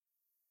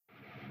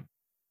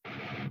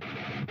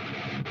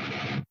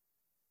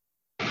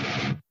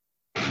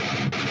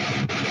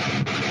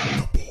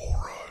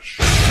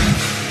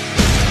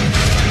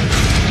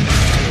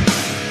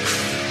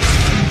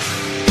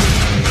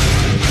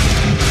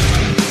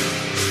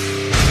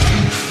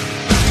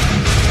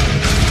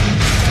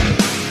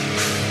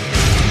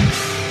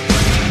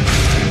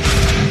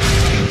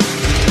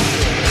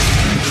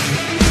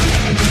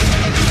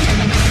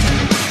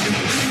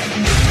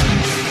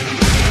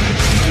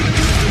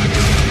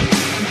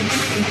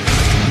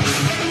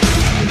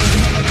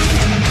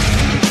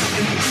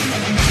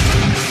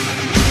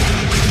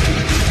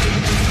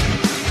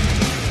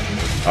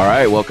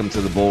right, welcome to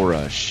the Bull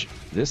Rush.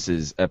 This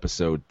is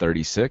episode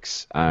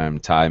 36. I'm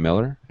Ty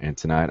Miller, and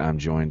tonight I'm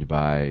joined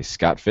by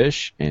Scott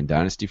Fish and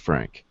Dynasty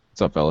Frank.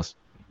 What's up, fellas?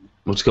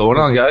 What's going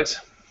on, guys?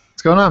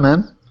 What's going on,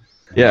 man?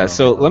 Yeah,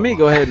 so let me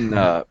go ahead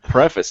and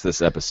preface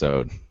this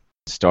episode.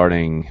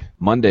 Starting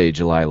Monday,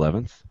 July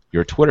 11th,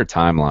 your Twitter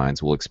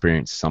timelines will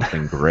experience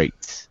something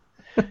great.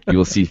 You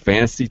will see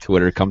fantasy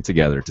Twitter come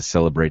together to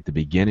celebrate the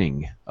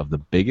beginning of the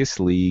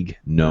biggest league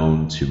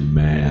known to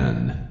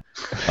man.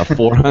 A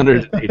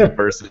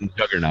 480-person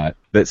juggernaut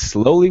that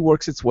slowly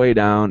works its way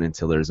down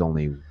until there's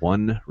only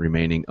one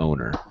remaining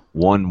owner,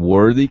 one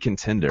worthy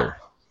contender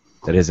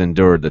that has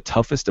endured the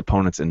toughest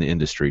opponents in the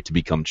industry to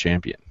become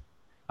champion.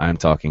 I'm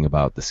talking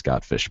about the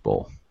Scott Fish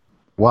Bowl.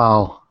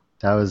 Wow.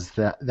 That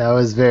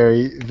was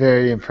very,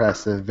 very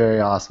impressive,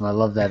 very awesome. I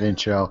love that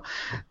intro.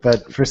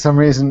 But for some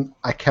reason,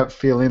 I kept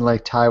feeling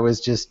like Ty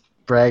was just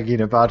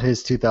bragging about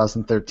his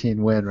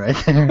 2013 win right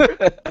there.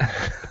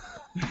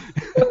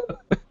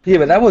 Yeah,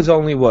 but that was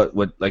only what,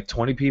 like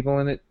 20 people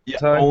in it? Yeah,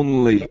 Ty?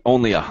 only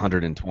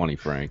 120,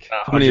 Frank.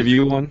 How many of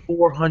you won?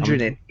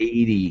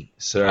 480,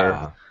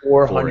 sir.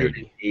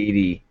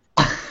 480.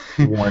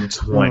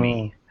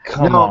 120.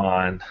 Come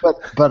on.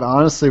 But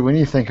honestly, when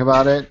you think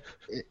about it,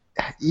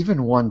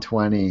 even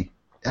 120,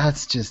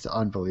 that's just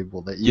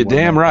unbelievable. That You're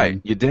damn right.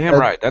 You're damn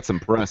right. That's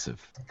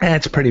impressive.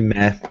 That's pretty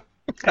meh.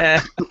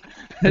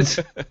 It's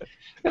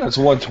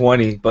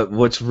 120, but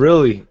what's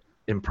really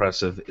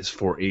impressive is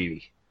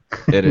 480.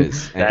 It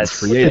is.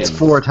 It's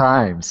four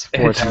times.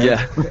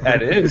 Yeah,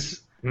 that is.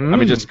 I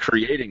mean, just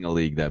creating a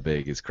league that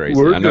big is crazy.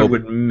 We're I know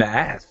good with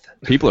math.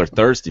 people are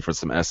thirsty for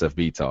some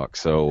SFB talk,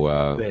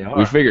 so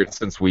we figured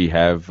since we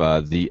have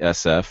the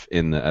SF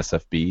in the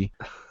SFB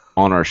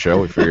on our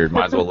show, we figured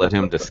might as well let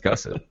him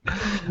discuss it.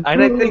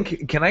 And I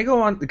think, can I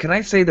go on? Can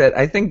I say that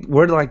I think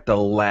we're like the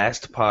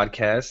last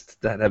podcast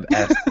that have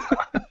asked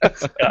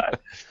Scott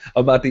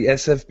about the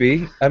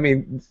SFB? I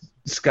mean,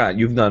 Scott,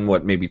 you've done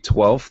what, maybe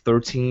 12,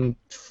 13,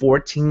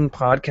 14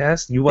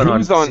 podcasts? You went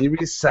on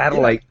Sirius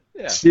Satellite,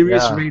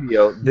 Sirius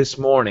Radio this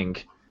morning,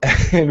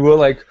 and we're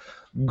like,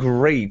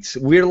 great.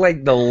 We're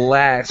like the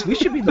last. We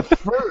should be the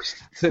first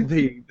to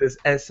be this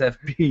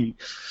SFB,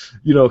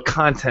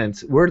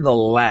 content. We're the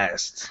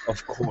last,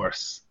 of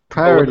course.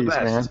 Priorities,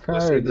 man.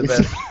 Priorities.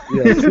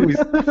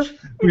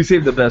 We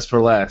saved the best for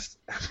last.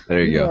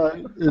 There you go.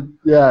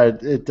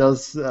 It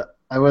does.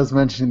 I was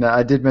mentioning that.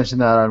 I did mention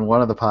that on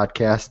one of the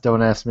podcasts.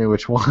 Don't ask me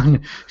which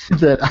one.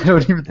 That I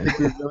don't even think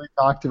we really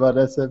talked about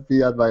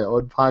SFB on my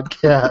own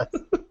podcast.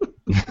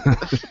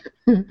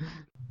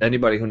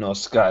 Anybody who knows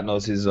Scott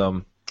knows his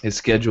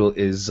schedule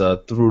is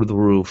through the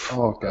roof.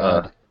 Oh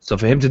God! So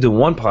for him to do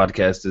one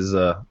podcast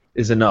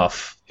is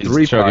enough. He's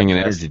 3 chugging podcasts. an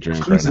energy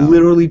drink He's right now.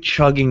 literally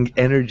chugging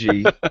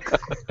energy. All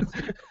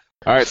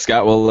right,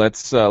 Scott. Well,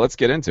 let's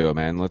get into it,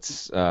 man.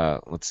 Let's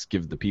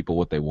give the people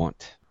what they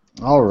want.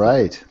 All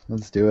right,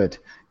 let's do it.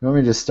 You want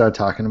me to just start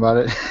talking about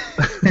it?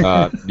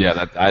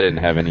 I didn't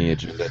have any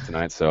agenda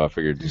tonight, so I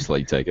figured just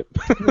let you take it.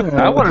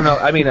 I want to know.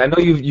 I mean, I know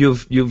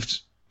you've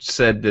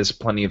said this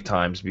plenty of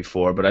times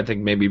before, but I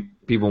think maybe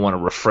people want a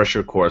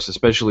refresher course,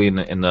 especially in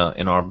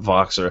our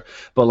Voxer.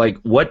 But like,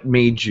 what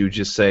made you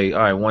just say, all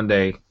right, one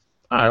day,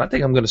 I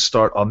think I'm going to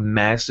start a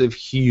massive,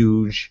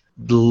 huge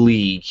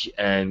league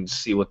and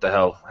see what the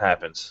hell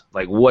happens?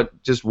 Like,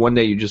 what? Just one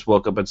day you just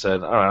woke up and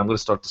said, all right, I'm going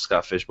to start the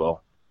Scott Fish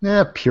Bowl.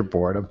 Yeah, pure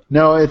boredom.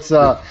 No, it's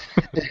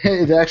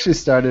it actually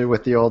started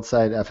with the old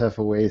site FF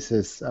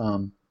Oasis.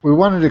 We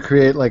wanted to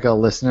create like a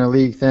listener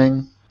league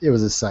thing. It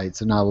was a site,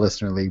 so not a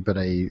listener league, but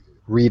a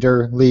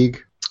reader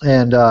league,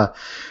 and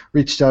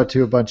reached out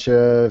to a bunch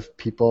of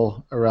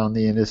people around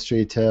the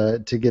industry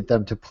to get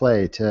them to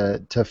play,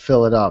 to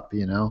fill it up,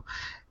 And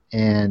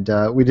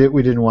we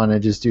didn't want to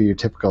just do your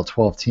typical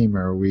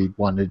 12-teamer. We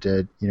wanted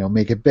to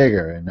make it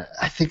bigger. And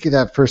I think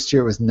that first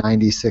year it was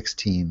 96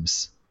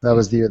 teams. That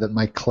was the year that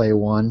Mike Clay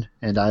won,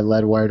 and I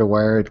led wire to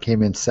wire. It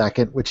came in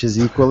second, which is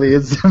equally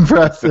as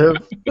impressive.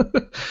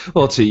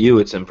 Well, to you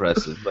it's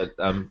impressive, but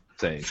I'm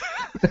saying.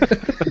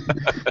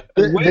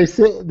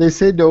 They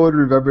say no one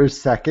remembers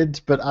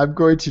second, but I'm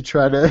going to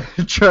try to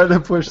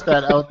push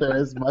that out there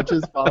as much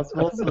as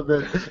possible, so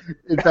that,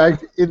 in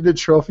fact, in the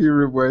trophy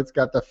room where it's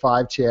got the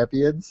 5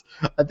 champions,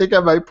 I think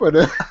I might put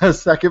a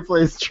second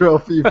place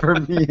trophy for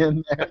me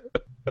in there.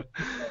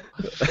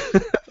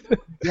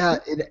 Yeah,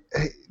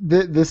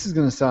 this is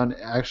going to sound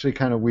actually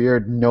kind of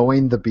weird,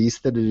 knowing the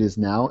beast that it is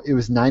now. It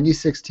was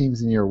 96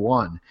 teams in year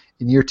 1.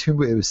 In year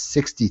 2, it was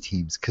 60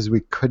 teams because we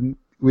couldn't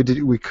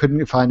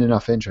find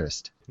enough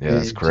interest. Yeah,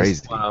 that's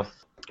crazy. Wow.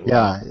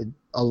 Yeah,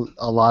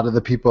 a lot of the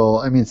people.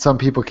 I mean, some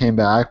people came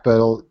back,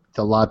 but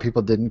a lot of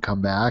people didn't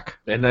come back.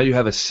 And now you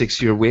have a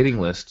 6-year waiting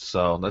list,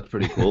 so that's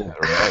pretty cool.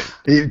 Right.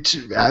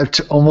 It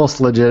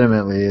almost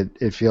legitimately,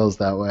 it feels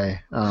that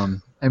way. I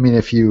mean,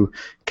 if you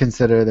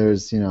consider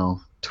there's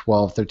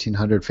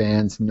 1,300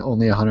 fans and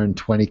only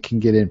 120 can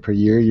get in per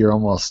year, you're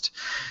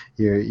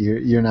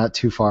not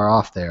too far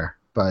off there.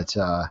 But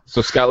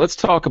so Scott, let's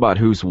talk about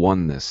who's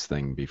won this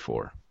thing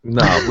before.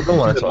 No, we don't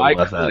want to talk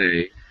about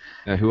that.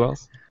 Who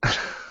else?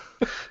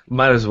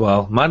 Might as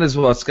well,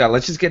 Scott.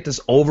 Let's just get this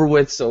over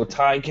with so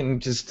Ty can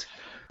just.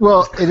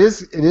 Well, it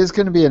is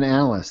going to be an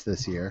analyst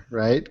this year,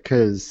 right?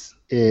 Because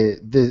the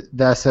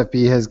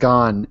SFB has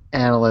gone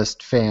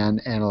analyst,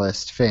 fan.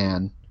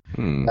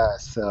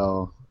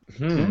 So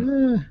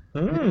the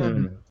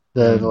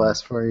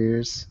last 4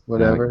 years,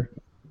 whatever.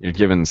 You're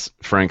giving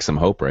Frank some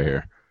hope right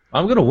here.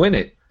 I'm gonna win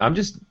it. I'm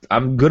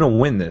gonna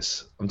win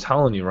this. I'm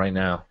telling you right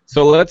now.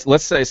 So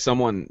let's say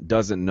someone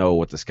doesn't know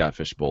what the Scott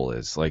Fish Bowl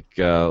is. Like,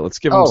 let's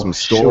give them some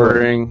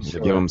scoring,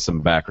 give them some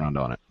background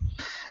on it.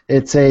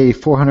 It's a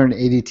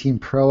 480 team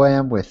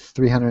pro-am with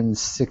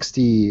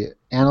 360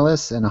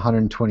 analysts and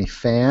 120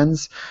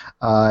 fans.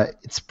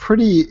 It's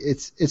pretty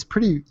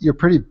your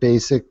pretty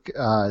basic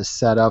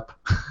setup.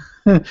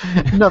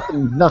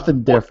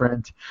 Nothing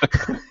different.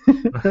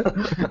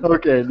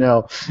 Okay,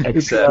 no.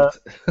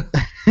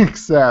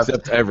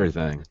 Except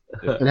everything.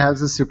 It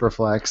has a super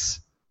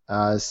flex,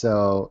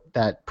 so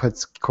that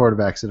puts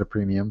quarterbacks at a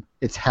premium.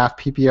 It's half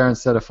PPR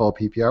instead of full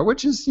PPR,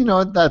 which is,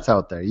 that's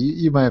out there.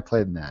 You might have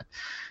played in that.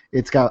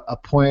 It's got a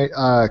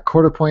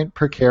quarter point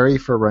per carry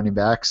for running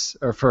backs,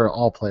 or for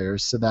all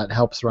players, so that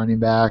helps running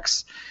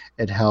backs.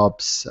 It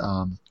helps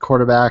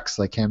quarterbacks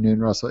like Cam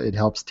Newton, Russell. It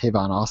helps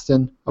Tavon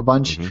Austin a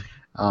bunch.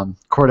 Mm-hmm.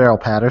 Cordero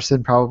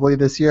Patterson probably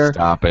this year.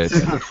 Stop it.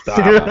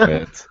 Stop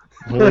it.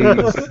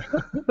 Please.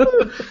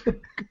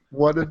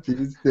 One of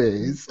these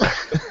days.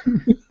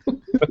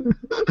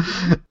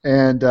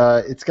 And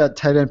it's got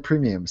tight end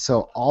premium.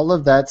 So all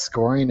of that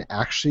scoring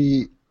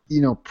actually,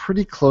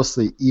 pretty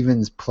closely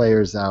evens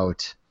players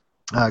out.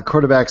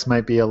 Quarterbacks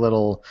might be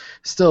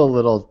still a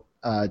little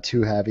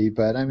too heavy,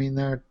 but I mean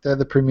they're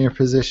the premier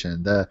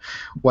position.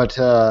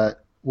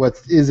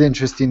 What is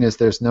interesting is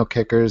there's no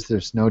kickers,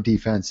 there's no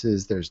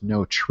defenses, there's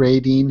no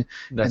trading.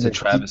 That's a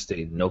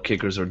travesty. No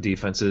kickers or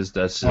defenses.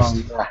 That's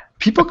just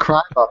people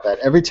cry about that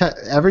every time.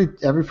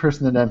 Every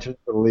person that enters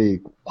the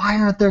league. Why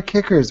aren't there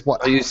kickers?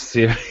 What? Are you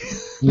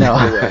serious? No.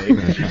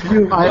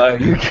 I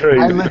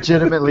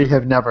legitimately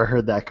have never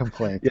heard that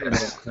complaint.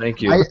 Yes,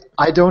 thank you.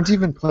 I don't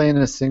even play in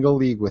a single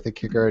league with a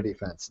kicker or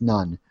defense.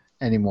 None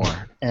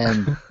anymore,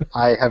 and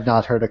I have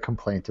not heard a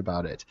complaint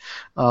about it.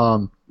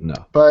 No.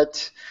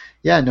 But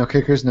yeah, no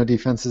kickers, no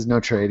defenses,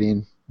 no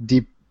trading,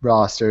 deep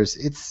rosters.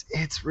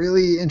 It's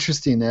really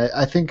interesting.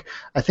 I think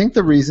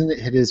the reason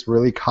it has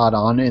really caught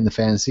on in the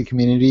fantasy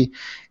community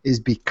is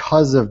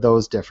because of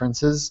those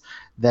differences.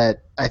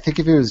 That I think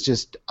if it was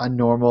just a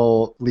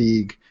normal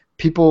league,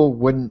 people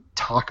wouldn't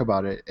talk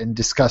about it and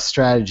discuss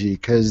strategy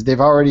because they've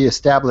already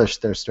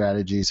established their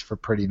strategies for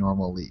pretty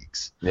normal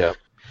leagues. Yeah.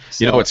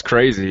 So, what's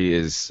crazy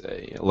is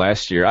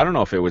last year, I don't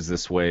know if it was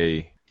this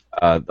way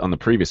on the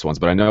previous ones,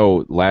 but I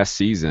know last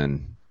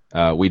season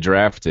we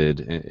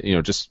drafted,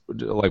 just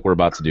like we're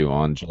about to do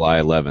on July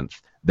 11th.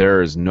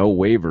 There is no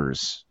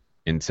waivers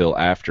until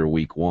after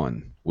week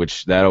 1,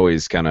 which that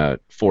always kind of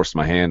forced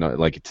my hand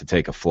to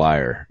take a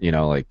flyer.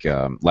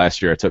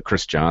 Last year I took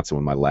Chris Johnson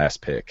with my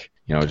last pick.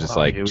 Just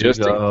in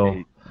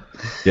case.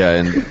 Yeah,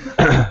 and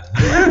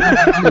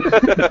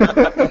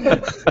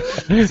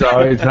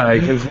sorry, Ty,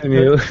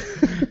 continue.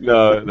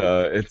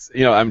 No, it's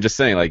I'm just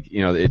saying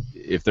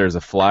if there's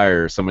a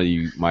flyer somebody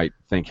you might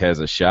think has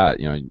a shot,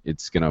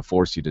 it's gonna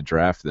force you to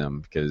draft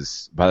them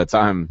because by the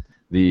time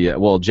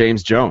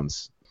James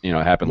Jones,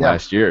 happened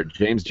last year.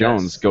 James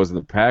Jones goes to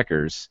the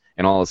Packers,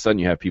 and all of a sudden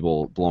you have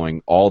people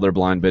blowing all their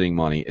blind bidding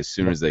money as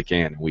soon as they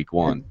can in week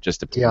 1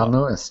 just to pull Deion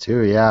Lewis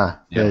too, yeah.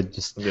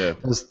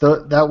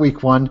 That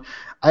week 1.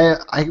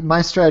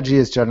 My strategy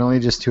is generally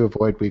just to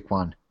avoid week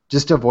 1,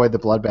 just to avoid the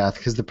bloodbath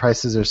because the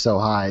prices are so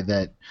high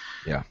that.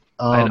 Yeah.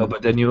 I know,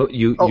 but then you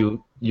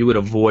would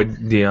avoid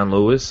Deion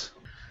Lewis,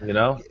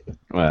 Well,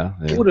 yeah.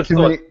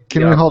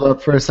 Can we hold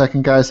up for a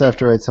second, guys? I have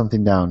to write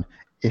something down.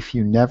 If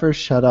you never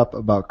shut up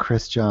about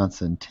Chris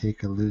Johnson,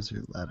 take a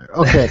loser letter.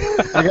 Okay,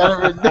 I got it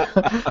written down.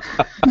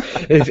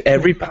 If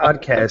every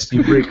podcast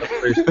you bring up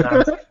Chris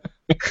Johnson,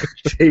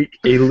 take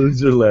a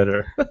loser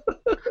letter.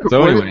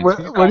 So anyway,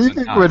 what do you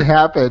think would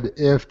happen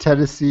if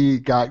Tennessee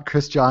got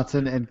Chris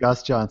Johnson and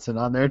Gus Johnson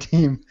on their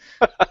team?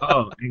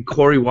 Oh, and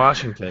Corey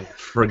Washington.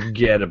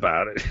 Forget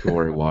about it.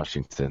 Corey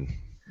Washington,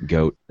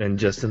 GOAT. And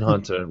Justin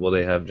Hunter. Will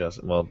they have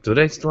Justin? Well, do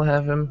they still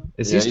have him?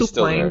 Is he still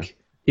playing? There.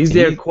 He's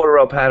there,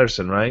 Cordero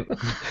Patterson, right?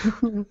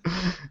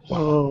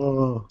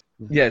 Oh.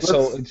 Yeah,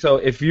 so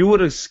if you would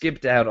have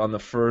skipped out on the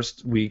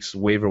first week's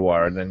waiver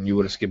wire, then you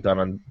would have skipped out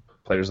on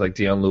players like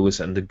Deion Lewis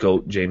and the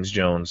GOAT James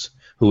Jones,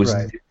 who was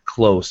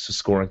close to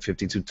scoring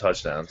 52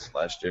 touchdowns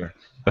last year.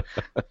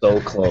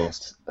 So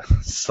close.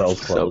 So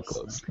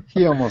close.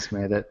 He almost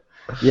made it.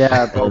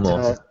 Yeah, but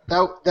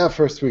that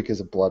first week is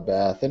a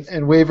bloodbath, and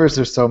waivers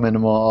are so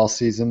minimal all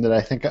season that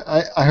I think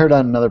I heard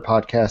on another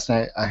podcast,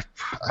 and I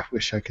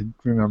wish I could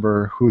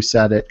remember who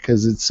said it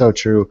because it's so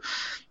true.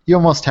 You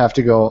almost have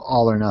to go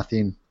all or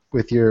nothing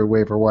with your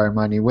waiver wire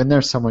money when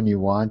there's someone you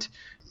want.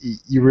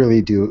 You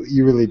really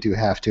do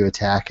have to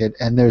attack it,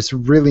 and there's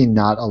really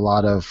not a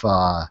lot of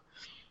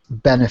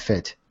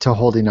benefit to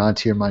holding on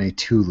to your money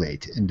too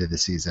late into the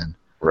season.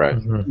 Right.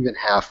 Even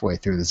halfway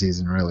through the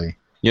season, really.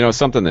 You know,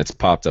 something that's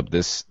popped up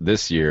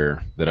this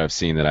year that I've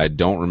seen that I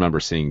don't remember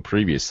seeing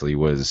previously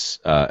was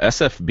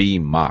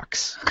SFB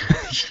mocks.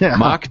 Yeah.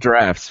 Mock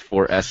drafts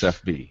for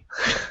SFB.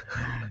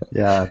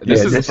 Yeah.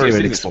 This is the this first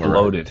year it season for it, right?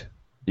 exploded.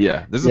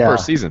 Yeah, this is the Yeah.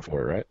 first season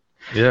for it, right?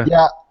 Yeah.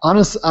 Yeah,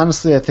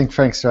 honestly, I think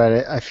Frank's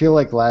right. I feel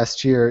like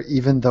last year,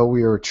 even though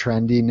we were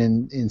trending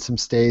in some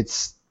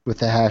states with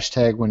the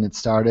hashtag when it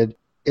started,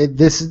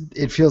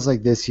 it feels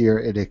like this year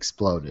it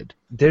exploded.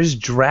 There's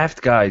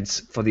draft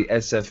guides for the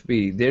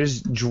SFB.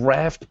 There's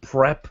draft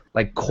prep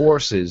like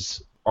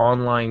courses,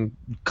 online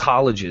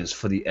colleges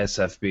for the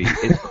SFB.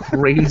 It's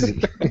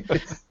crazy.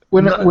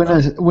 When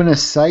a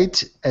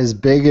site as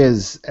big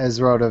as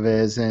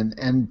Rotoviz is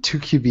and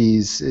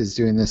 2QBs is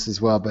doing this as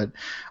well, but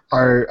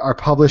are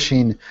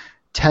publishing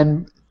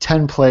 10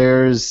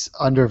 players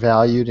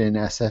undervalued in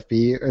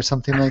SFB or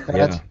something like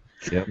that.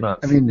 Yeah.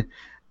 Nuts. I mean,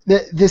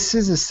 this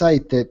is a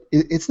site that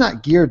it's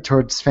not geared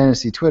towards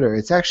fantasy Twitter.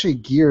 It's actually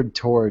geared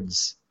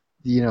towards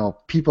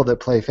people that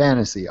play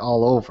fantasy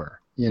all over.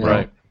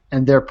 Right.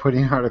 And they're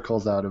putting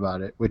articles out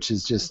about it, which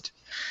is just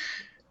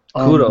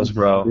Kudos,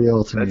 bro.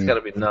 unreal to That's me. got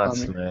to be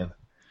nuts, man.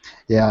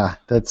 Yeah,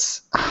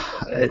 that's.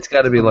 It's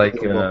got to be like,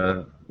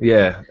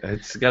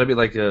 it's got to be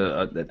like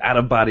an out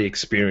of body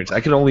experience.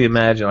 I can only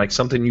imagine like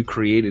something you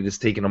created is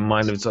taking a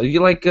mind of its own. You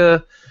like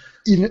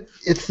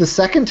It's the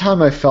second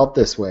time I felt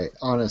this way,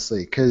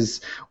 honestly,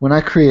 because when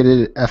I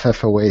created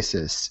FF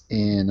Oasis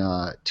in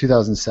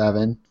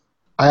 2007,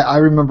 I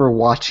remember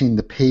watching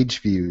the page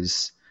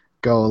views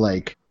go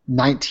like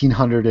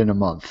 1,900 in a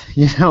month,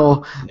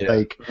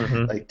 like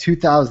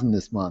 2,000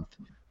 this month,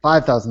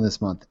 5,000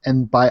 this month,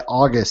 and by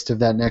August of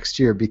that next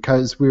year,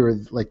 because we were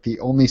like the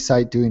only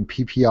site doing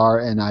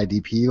PPR and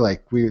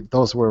IDP,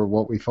 those were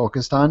what we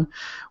focused on,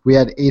 we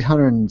had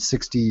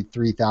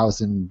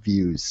 863,000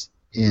 views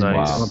in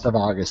Nice. the month of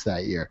August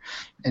that year.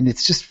 And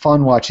it's just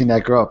fun watching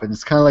that grow up. And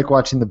it's kind of like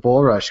watching the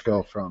bull rush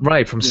go from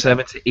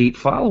 7 to 8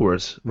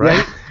 followers,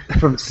 right? Yeah,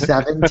 from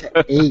 7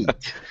 to 8.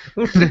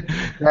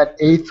 That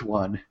 8th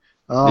one.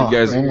 Oh,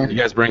 You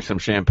guys bring some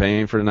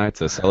champagne for tonight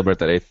to celebrate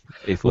that eighth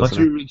Once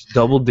listener? we reach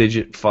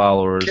double-digit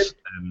followers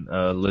and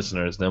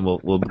listeners, then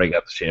we'll break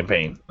out the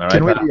champagne. All right.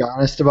 Can we pal? be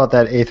honest about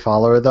that 8th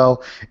follower,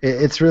 though?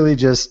 It's really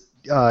just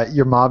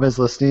your mom is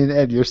listening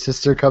and your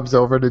sister comes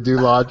over to do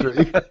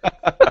laundry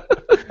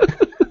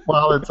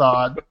while it's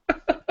on.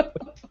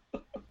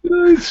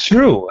 It's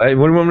true. What do you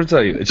want me to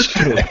tell you? It's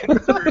true.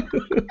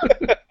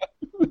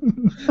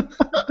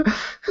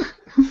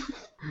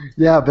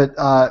 Yeah, but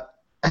I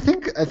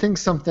think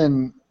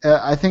something.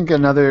 I think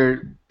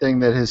another thing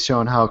that has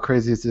shown how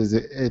crazy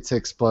it's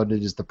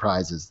exploded is the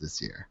prizes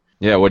this year.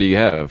 Yeah, what do you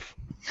have?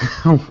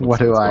 What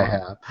do I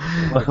have?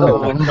 What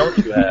don't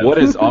you have? What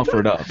is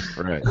offered up?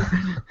 Right.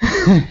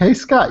 Hey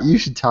Scott, you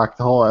should talk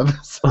the whole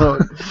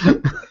episode.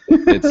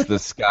 It's the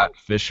Scott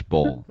Fish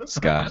Bowl,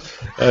 Scott.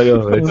 I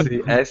know. It's the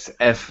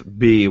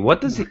SFB.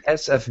 What does the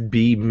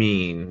SFB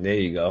mean? There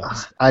you go.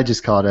 I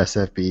just call it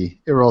SFB.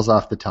 It rolls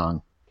off the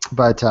tongue.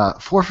 But 4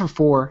 for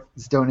 4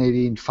 is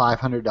donating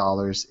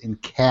 $500 in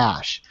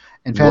cash,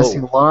 and Fantasy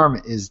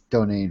Alarm is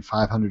donating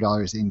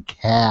 $500 in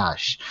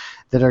cash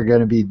that are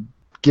going to be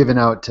given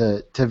out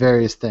to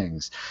various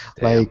things,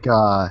 like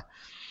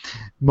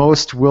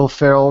most Will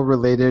Ferrell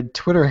related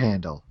Twitter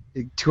handle,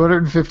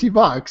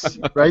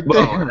 $250 right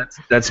there. Whoa,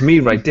 that's me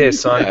right there,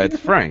 son. Yeah, it's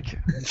Frank.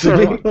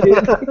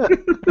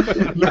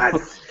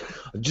 Yes.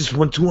 I just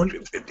won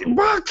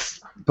 $250.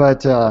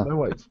 But My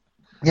wife.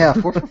 yeah,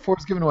 4 for 4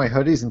 is giving away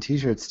hoodies and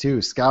T-shirts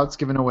too. Scout's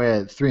giving away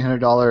a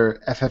 $300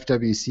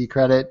 FFWC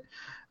credit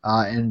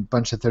and a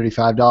bunch of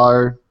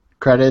 $35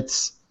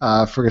 credits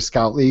for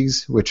Scout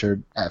leagues, which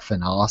are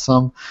effing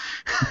awesome.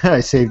 I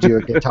saved you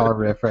a guitar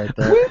riff right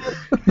there.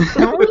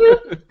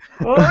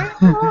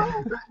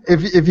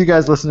 If you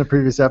guys listen to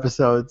previous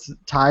episodes,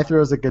 Ty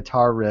throws a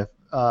guitar riff,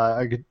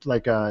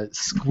 like a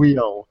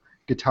squeal,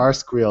 guitar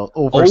squeal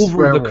over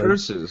swear the words.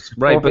 curses,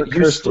 right? Over But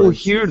you curse still words.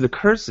 hear the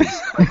curses.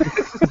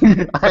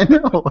 I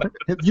know.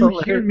 It's You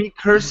hilarious. hear me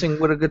cursing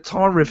with a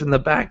guitar riff in the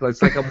back.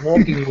 It's like I'm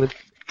walking with.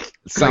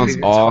 It sounds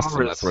Like a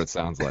awesome. guitarist. That's what it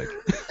sounds like.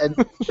 And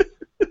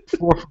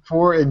 4 for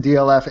 4 and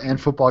DLF and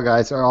Football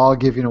Guys are all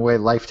giving away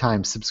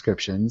lifetime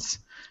subscriptions.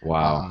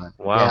 Wow.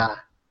 Wow.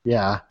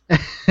 Yeah.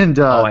 And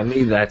Oh, I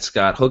need that,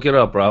 Scott. Hook it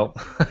up, bro.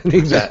 I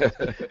need that.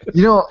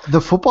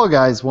 the Football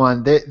Guys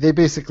one, they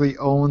basically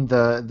own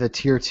the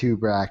Tier 2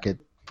 bracket.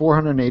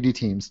 480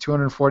 teams,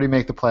 240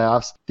 make the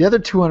playoffs. The other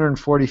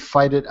 240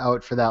 fight it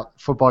out for that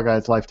Football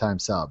Guys lifetime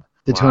sub.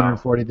 The Wow.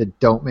 240 that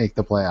don't make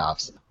the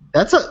playoffs.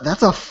 That's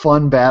a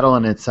fun battle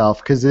in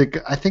itself because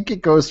I think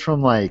it goes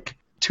from like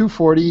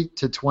 240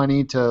 to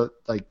 20 to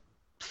like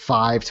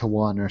 5 to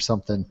 1 or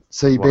something.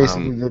 So you Wow.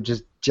 basically they're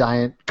just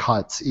giant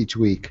cuts each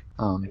week.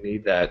 I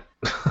need that.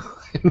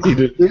 I need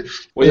it.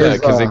 Well, yeah,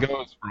 There's, because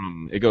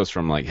it goes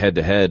from like head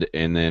to head,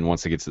 and then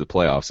once it gets to the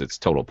playoffs, it's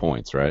total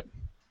points, right?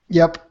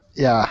 Yep.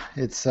 Yeah,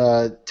 it's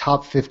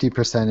top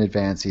 50%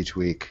 advance each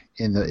week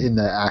in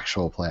the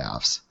actual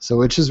playoffs. So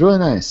which is really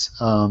nice.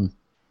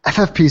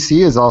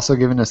 FFPC is also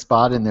given a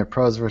spot in their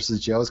Pros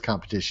versus Joes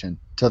competition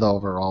to the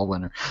overall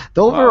winner.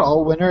 The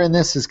overall winner in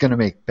this is going to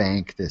make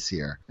bank this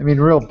year. I mean,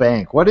 real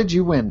bank. What did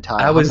you win,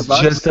 Ty? I was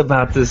just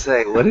about to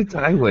say, what did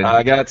I win?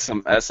 I got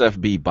some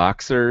SFB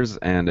boxers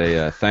and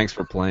a thanks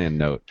for playing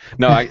note.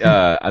 No, I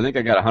think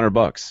I got $100,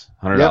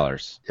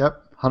 $100.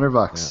 Yep,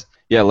 $100.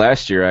 Yeah,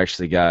 last year I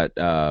actually got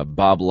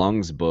Bob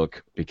Lung's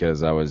book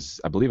because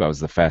I believe I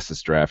was the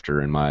fastest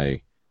drafter in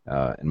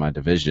my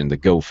division, the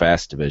Go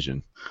Fast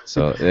division.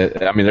 So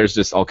there's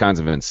just all kinds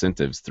of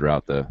incentives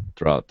throughout the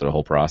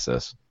whole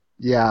process.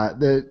 Yeah,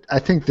 I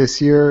think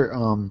this year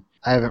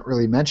I haven't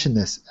really mentioned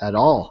this at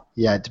all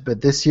yet,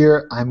 but this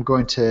year I'm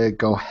going to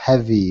go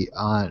heavy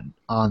on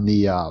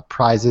the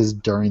prizes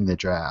during the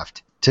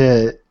draft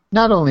to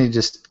not only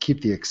just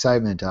keep the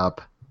excitement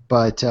up,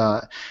 but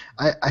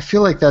I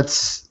feel like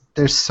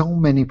there's so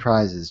many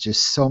prizes,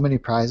 just so many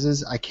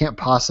prizes. I can't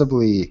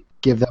possibly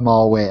give them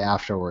all away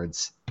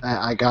afterwards.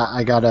 I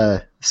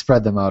gotta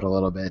spread them out a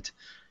little bit.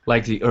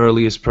 Like the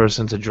earliest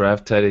person to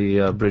draft Teddy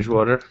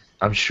Bridgewater?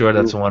 I'm sure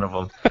that's one of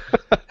them.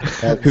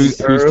 Who's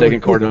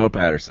taking Cordell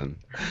Patterson?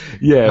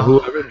 Yeah,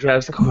 whoever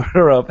drafts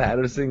Cordell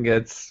Patterson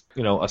gets,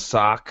 a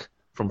sock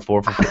from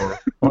 4 for 4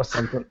 or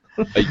something.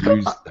 A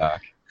used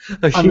sock.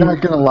 I'm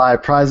not gonna lie,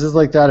 prizes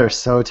like that are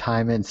so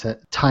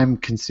time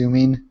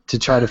consuming to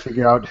try to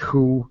figure out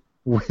who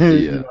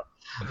wins.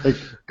 Like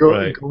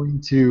going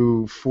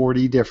to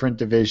 40 different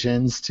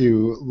divisions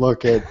to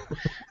look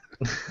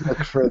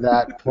for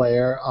that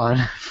player on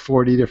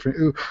 40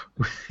 different,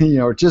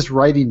 just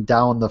writing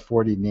down the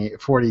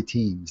 40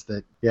 teams.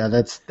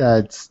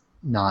 That's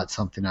not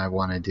something I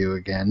want to do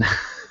again.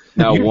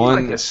 Now you need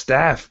like a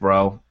staff,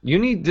 bro. You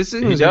need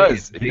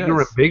bigger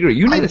and bigger.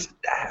 You need a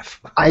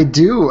staff. I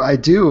do,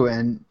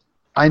 and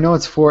I know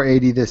it's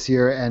 480 this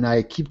year, and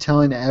I keep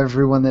telling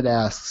everyone that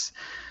asks,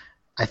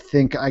 I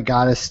think I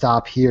gotta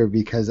stop here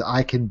because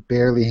I can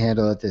barely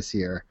handle it this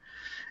year.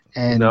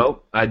 And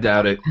no, I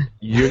doubt it.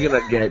 You're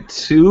gonna get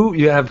two.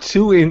 You have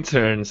 2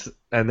 interns,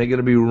 and they're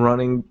gonna be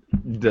running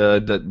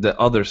the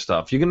other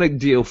stuff. You're gonna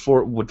deal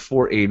with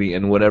 480,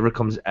 and whatever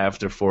comes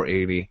after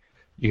 480,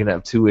 you're gonna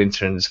have 2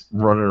 interns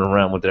running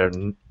around with their,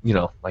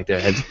 like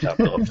their heads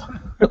chopped off.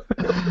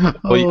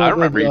 Well, I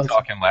remember you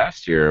talking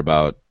last year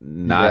about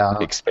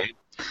not expanding.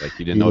 Like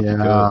you didn't know if you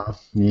could.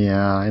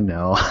 Yeah, I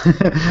know.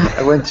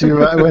 I went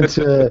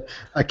to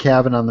a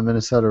cabin on the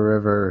Minnesota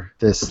River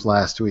this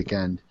last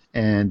weekend,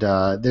 and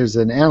there's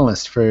an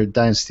analyst for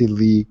Dynasty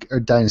League or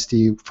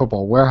Dynasty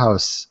Football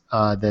Warehouse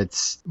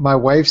that's my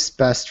wife's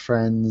best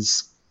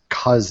friend's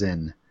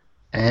cousin,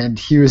 and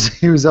he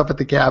was up at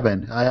the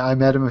cabin. I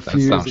met him a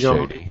few years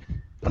ago. Shady.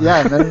 Yeah,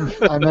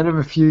 I met him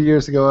a few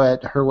years ago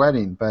at her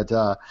wedding, but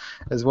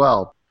as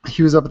well.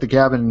 He was up at the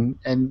cabin,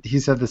 and he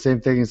said the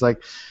same thing. He's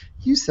like,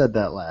 you said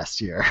that last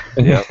year.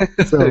 Yeah. So,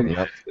 it's going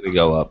to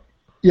go up.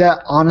 Yeah,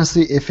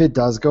 honestly, if it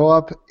does go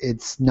up,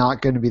 it's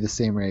not going to be the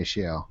same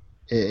ratio.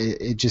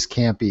 It just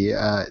can't be.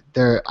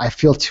 I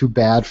feel too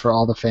bad for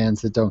all the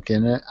fans that don't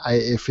get it.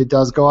 If it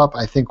does go up,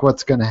 I think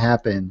what's going to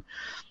happen,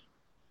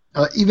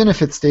 even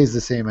if it stays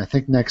the same, I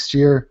think next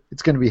year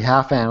it's going to be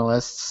half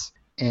analysts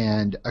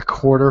and a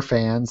quarter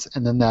fans,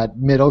 and then that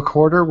middle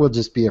quarter will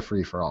just be a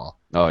free-for-all.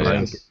 Oh,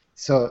 yeah. Like,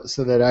 so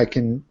that I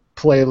can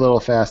play a little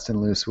fast and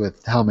loose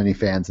with how many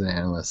fans and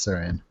analysts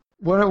are in.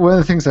 One of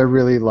the things I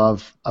really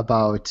love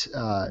about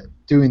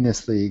doing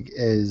this league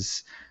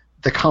is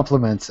the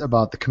compliments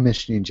about the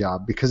commissioning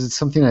job, because it's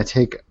something I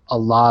take a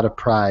lot of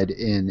pride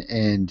in,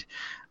 and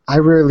I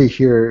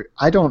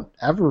don't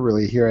ever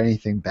really hear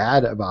anything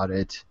bad about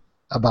it,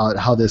 about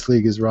how this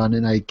league is run,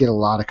 and I get a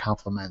lot of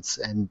compliments,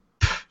 and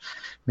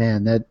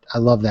man, I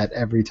love that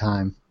every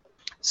time.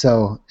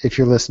 So if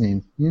you're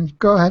listening, you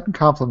go ahead and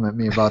compliment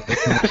me about the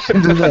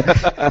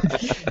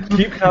commission.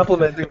 Keep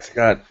complimenting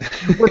Scott.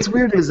 What's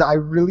weird is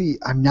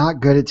I'm not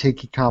good at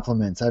taking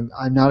compliments.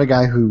 I'm not a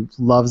guy who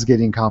loves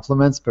getting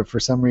compliments, but for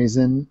some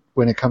reason,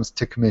 when it comes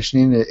to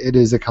commissioning, it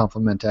is a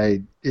compliment.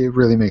 It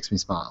really makes me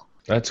smile.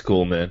 That's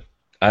cool, man.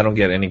 I don't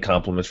get any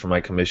compliments for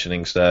my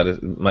commissioning status,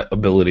 my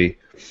ability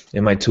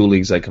in my 2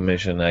 leagues I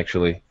commission,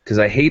 actually, because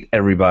I hate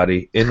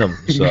everybody in them.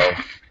 So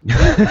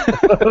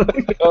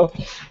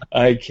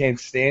I can't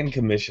stand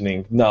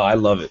commissioning. No, I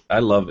love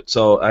it.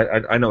 So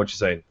I know what you're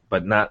saying,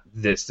 but not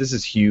this. This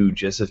is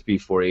huge.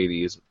 SFB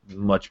 480 is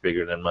much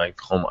bigger than my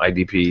home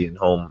IDP and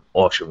home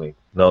auction league.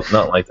 No,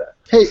 not like that.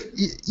 Hey,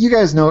 you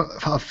guys know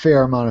a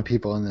fair amount of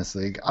people in this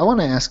league. I want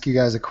to ask you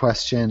guys a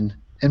question.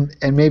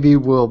 And maybe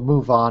we'll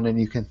move on and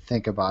you can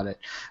think about it.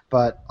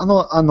 But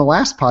on the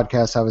last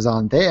podcast I was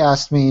on, they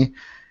asked me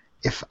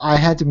if I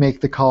had to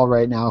make the call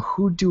right now,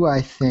 who do I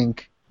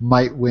think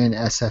might win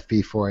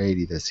SFB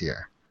 480 this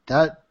year?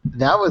 That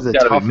was a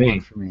tough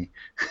one for me.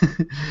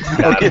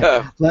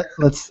 Yeah.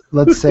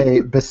 Let's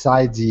say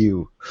besides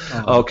you.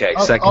 Okay,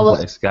 second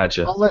place.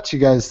 Gotcha. I'll let you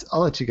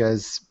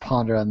guys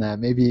ponder on that.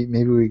 Maybe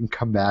we can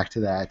come back to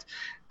that.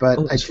 But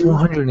Oh, it's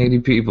 480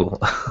 people.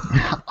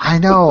 I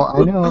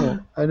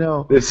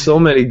know. There's so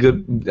many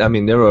good. I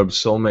mean, there are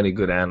so many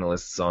good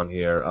analysts on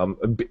here.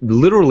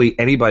 Literally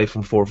anybody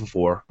from 4 for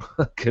 4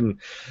 can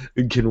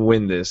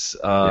win this.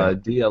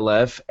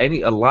 DLF.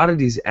 A lot of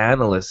these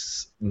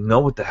analysts know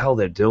what the hell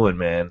they're doing,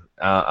 man.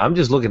 I'm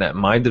just looking at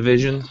my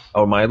division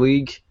or my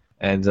league,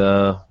 and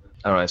all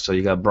right. So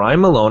you got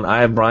Brian Malone.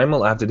 I have Brian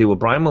Malone. I have to deal with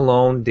Brian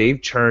Malone, Dave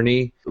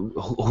Cherney,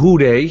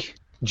 Houday,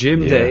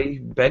 Jim Day,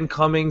 Ben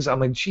Cummings. I'm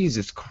like,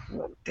 Jesus,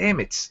 damn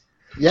it.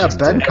 Yeah,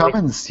 Ben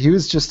Cummins. He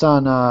was just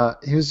on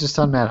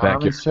Matt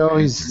Harmon's show.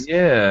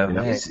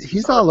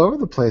 He's all over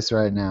the place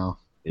right now.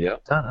 Yeah.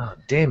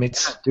 Damn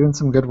it. Doing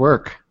some good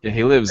work. Yeah,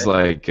 he lives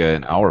like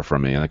an hour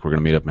from me. I think we're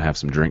gonna meet up and have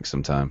some drinks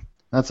sometime.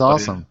 That's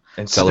awesome.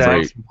 And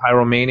Celebrate. Stacks,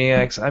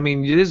 Pyromaniacs. I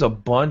mean, there's a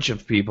bunch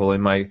of people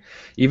in my,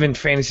 even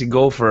Fantasy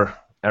Gopher,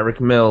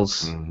 Eric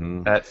Mills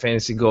at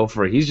Fantasy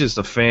Gopher. He's just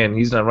a fan.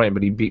 He's not right,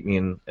 but he beat me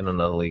in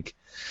another league.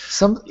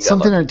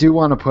 Something I do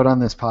want to put on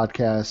this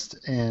podcast,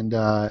 and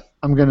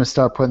I'm going to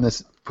start putting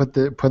this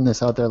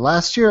out there.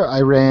 Last year, I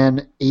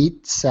ran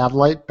 8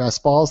 satellite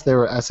best balls. They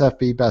were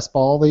SFB best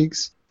ball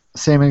leagues,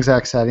 same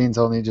exact settings,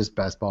 only just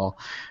best ball.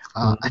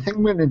 I think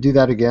I'm going to do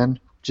that again.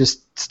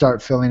 Just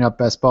start filling up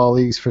best ball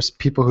leagues for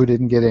people who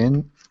didn't get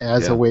in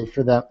as a way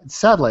for them,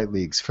 satellite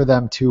leagues for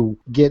them to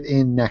get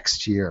in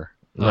next year.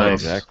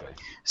 Nice. Exactly.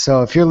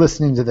 So if you're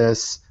listening to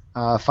this,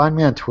 find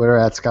me on Twitter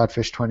at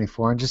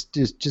Scottfish24 and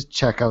just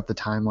check out the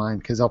timeline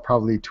because I'll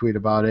probably tweet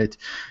about it.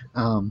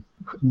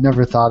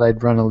 Never thought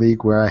I'd run a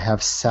league where I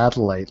have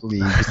satellite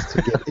leagues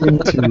to get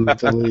into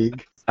the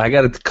league. I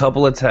got a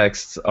couple of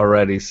texts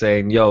already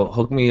saying, "Yo,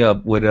 hook me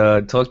up with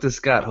talk to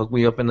Scott. Hook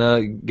me up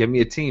and get me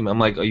a team." I'm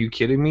like, "Are you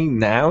kidding me?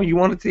 Now you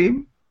want a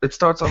team? It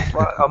starts on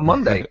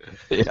Monday.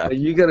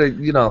 You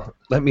gotta,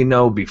 let me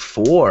know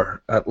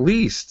before at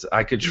least.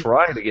 I could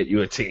try to get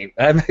you a team.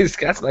 I mean,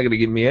 Scott's not gonna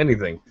give me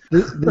anything."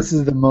 This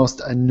is the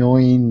most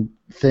annoying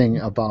thing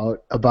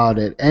about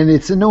it, and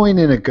it's annoying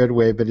in a good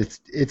way, but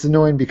it's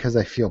annoying because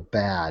I feel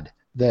bad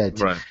that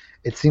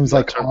it seems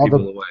like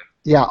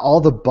all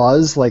the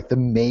buzz, like the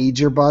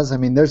major buzz. I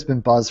mean, there's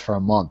been buzz for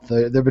a month.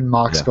 There've been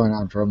mocks going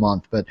on for a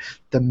month, but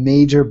the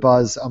major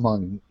buzz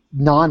among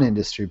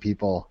non-industry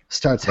people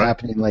starts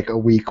happening like a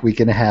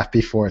week and a half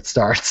before it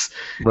starts.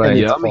 Right.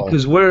 Yeah. I mean,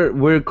 because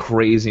we're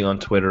crazy on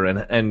Twitter,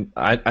 and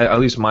I at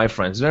least my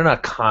friends, they're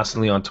not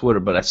constantly on Twitter,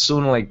 but as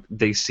soon like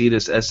they see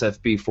this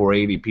SFB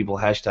 480, people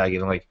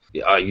hashtagging like,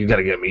 you got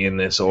to get me in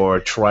this or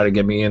try to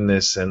get me in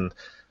this, and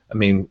I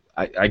mean,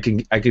 I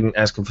can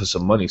ask him for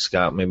some money,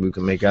 Scott. Maybe we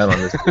can make out on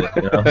this.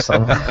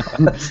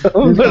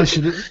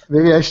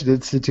 Maybe I should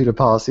institute a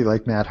policy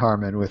like Matt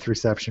Harmon with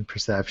reception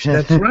perception.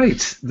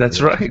 That's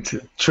right.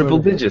 Triple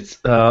digits.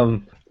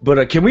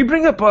 But can we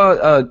bring up?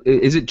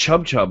 Is it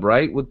Chub,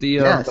 right? With the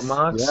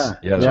mocks?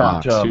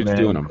 Yeah. Chub, Who's man.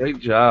 doing them? Great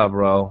job,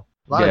 bro.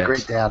 A lot of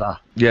great data.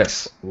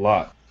 Yes, a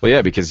lot. Well,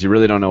 yeah, because you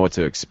really don't know what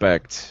to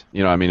expect.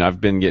 I mean,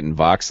 I've been getting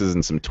voxes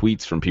and some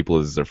tweets from people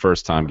as their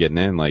first time getting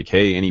in, like,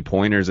 hey, any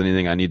pointers,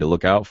 anything I need to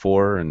look out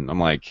for? And I'm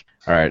like,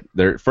 all right,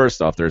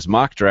 first off, there's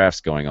mock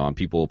drafts going on,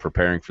 people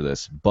preparing for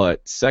this.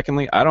 But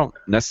secondly, I don't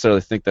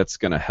necessarily think that's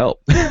going to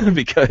help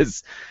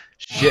because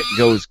shit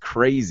goes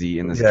crazy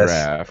in this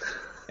draft.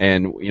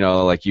 And,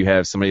 like you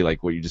have somebody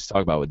like what you just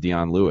talked about with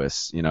Dion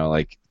Lewis,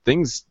 like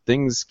things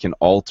can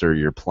alter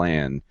your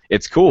plan.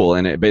 It's cool,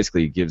 and it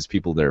basically gives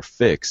people their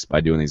fix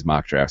by doing these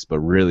mock drafts. But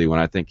really, when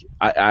I think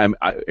I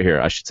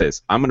should say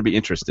this, I'm going to be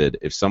interested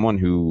if someone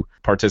who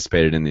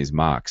participated in these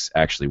mocks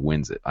actually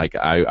wins it. Like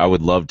I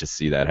would love to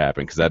see that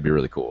happen because that'd be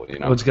really cool.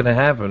 What's going to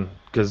happen?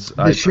 Because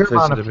I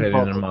participated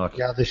in a mock.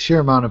 Yeah, the sheer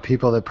amount of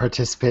people that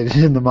participated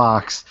in the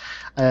mocks,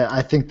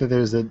 I think that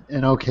there's an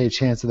okay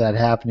chance of that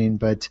happening.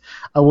 But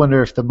I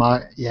wonder if the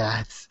mock.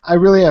 Yeah, I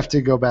really have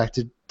to go back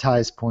to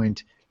Ty's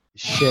point.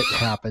 Shit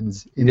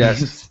happens.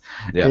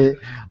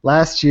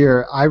 Last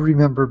year, I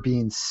remember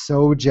being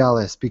so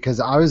jealous because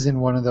I was in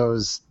one of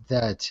those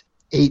that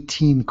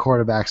 18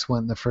 quarterbacks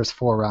went in the first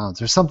 4 rounds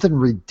or something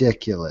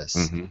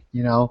ridiculous,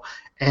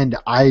 and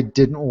I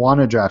didn't want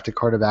to draft a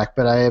quarterback,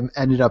 but I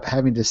ended up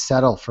having to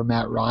settle for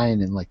Matt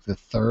Ryan in like the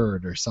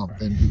 3rd or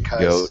something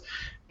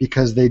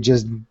because they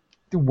just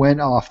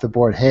went off the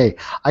board. Hey,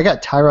 I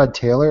got Tyrod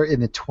Taylor in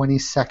the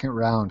 22nd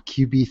round,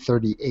 QB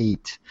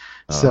 38.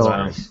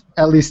 Nice.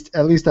 At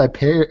least I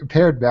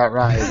paired Matt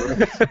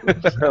Ryan.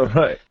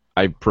 Right.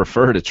 I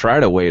prefer to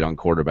try to wait on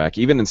quarterback,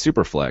 even in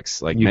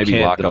Superflex. Like maybe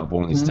lock up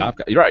one of these top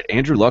guys. You're right.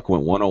 Andrew Luck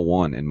went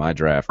 101 in my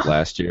draft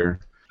last year.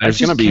 I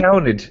just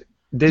counted.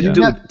 They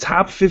do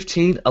top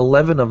 15,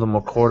 11 of them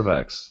are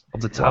quarterbacks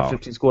of the top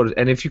 15 quarters.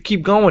 And if you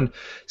keep going,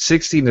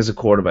 16 is a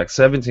quarterback,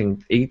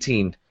 17,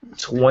 18,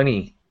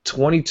 20,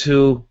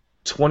 22,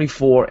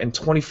 24, and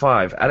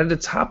 25. Out of the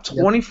top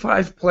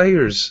 25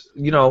 players,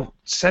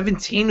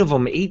 17 of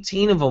them,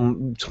 18 of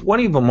them,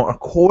 20 of them are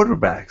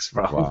quarterbacks,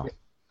 bro. Wow.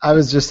 I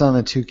was just on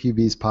the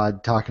 2QBs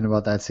pod talking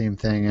about that same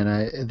thing,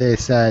 and they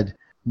said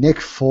Nick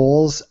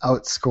Foles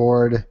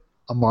outscored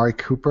Amari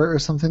Cooper or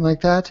something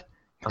like that,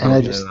 and I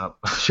just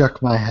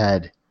shook my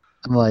head.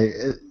 I'm like,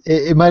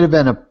 it might have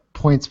been a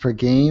points per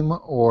game,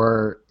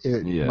 or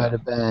it might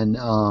have been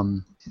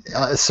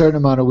a certain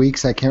amount of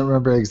weeks. I can't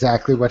remember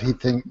exactly what he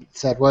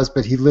said was,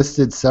 but he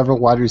listed several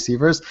wide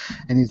receivers,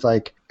 and he's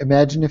like,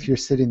 imagine if you're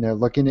sitting there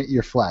looking at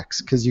your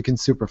flex, because you can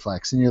super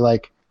flex, and you're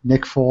like,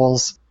 Nick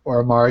Foles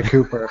or Amari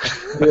Cooper.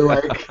 You're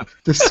like,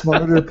 the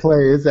smarter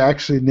play is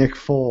actually Nick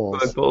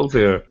Foles. Nick Foles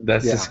here.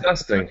 That's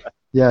disgusting.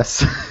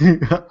 Yes.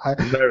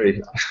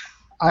 Very.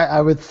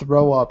 I would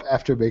throw up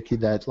after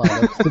making that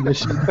lineup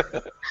submission.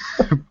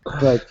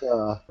 But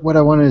what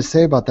I wanted to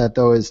say about that,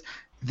 though, is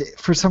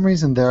for some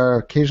reason there are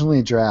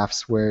occasionally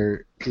drafts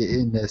where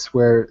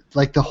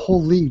like the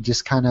whole league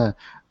just kind of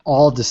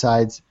all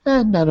decides,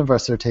 none of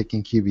us are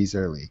taking QBs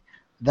early.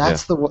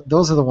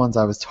 Those are the ones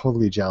I was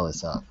totally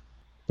jealous of.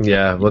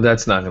 Yeah, well,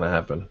 that's not going to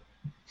happen.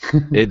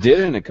 It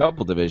did in a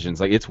couple divisions.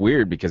 Like, it's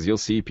weird because you'll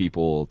see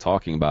people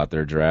talking about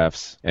their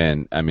drafts,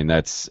 and I mean,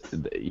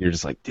 you're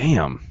just like,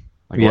 damn.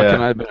 Like, why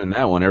can't I have been in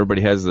that one?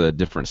 Everybody has a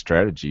different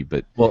strategy,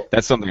 but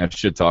that's something I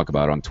should talk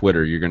about on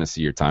Twitter. You're going to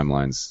see your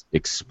timelines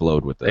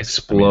explode with this.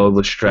 Explode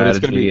with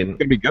strategy. It's going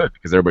to be good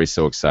because everybody's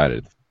so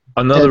excited.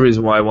 Another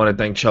reason why I want to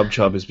thank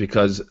Chub is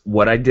because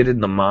what I did in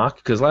the mock,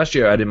 because last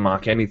year I didn't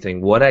mock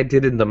anything. What I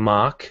did in the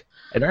mock,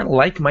 and I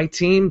like my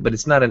team, but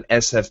it's not an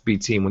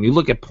SFB team. When you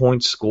look at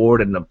points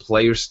scored and the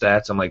player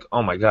stats, I'm like,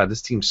 oh my god,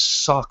 this team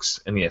sucks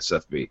in the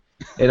SFB.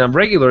 And I'm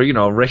regular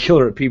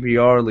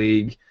PPR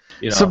league.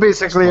 So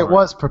basically, it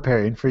was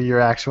preparing for your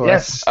actual.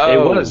 Yes, it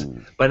was.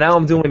 But now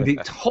I'm doing the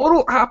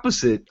total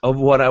opposite of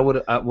what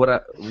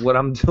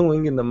I'm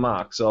doing in the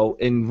mock. So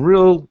in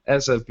real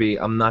SFB,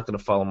 I'm not going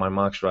to follow my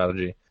mock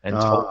strategy and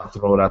totally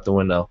throw it out the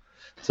window.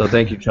 So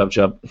thank you,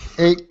 Chub.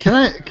 Hey, can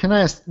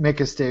I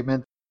make a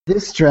statement?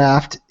 This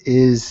draft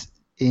is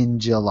in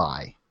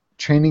July.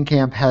 Training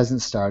camp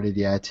hasn't started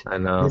yet. I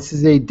know. This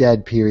is a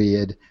dead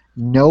period.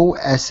 No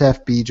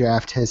SFB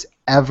draft has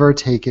ever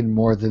taken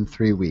more than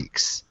 3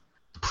 weeks.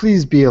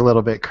 Please be a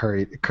little bit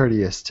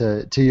courteous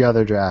to your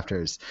other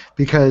drafters,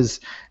 because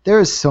there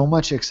is so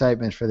much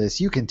excitement for this.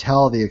 You can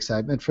tell the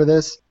excitement for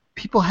this.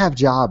 People have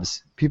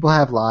jobs. People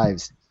have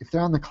lives. If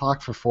they're on the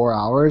clock for 4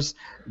 hours,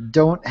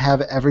 don't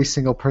have every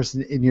single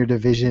person in your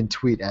division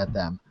tweet at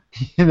them.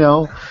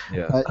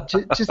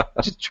 Just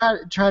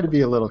try to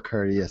be a little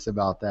courteous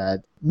about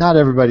that. Not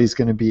everybody's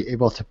going to be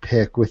able to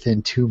pick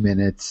within 2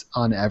 minutes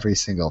on every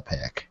single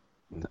pick.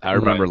 I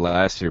remember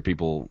last year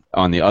people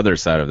on the other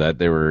side of that,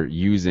 they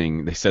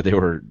said they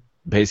were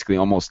basically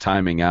almost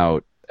timing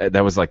out.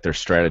 That was like their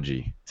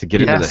strategy to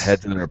get into the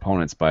heads of their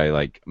opponents by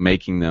like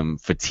making them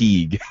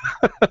fatigue,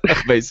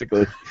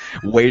 basically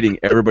waiting.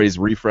 Everybody's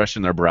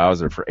refreshing their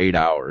browser for 8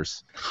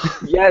 hours.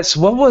 Yes,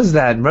 what was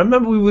that?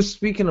 Remember we were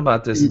speaking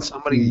about this and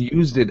somebody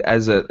used it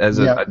as a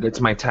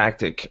it's my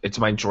tactic. It's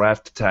my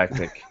draft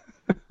tactic.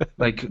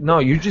 Like, no,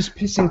 you're just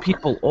pissing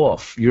people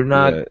off. You're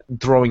not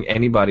throwing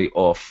anybody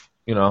off.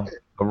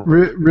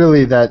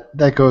 Really,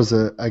 that goes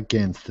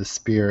against the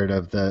spirit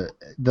of the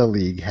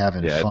league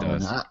having fun. It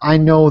does. I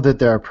know that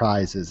there are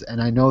prizes,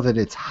 and I know that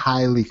it's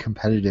highly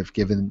competitive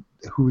given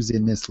who's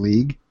in this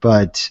league.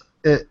 But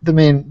the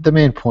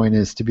main point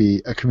is to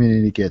be a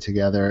community get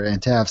together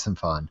and to have some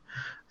fun.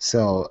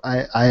 So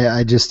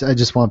I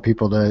just want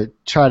people to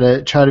try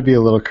to be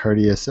a little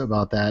courteous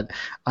about that.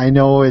 I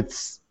know it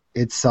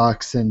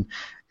sucks, and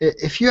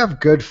if you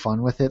have good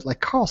fun with it, like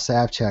Carl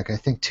Savchuk, I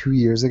think 2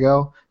 years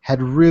ago, had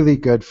really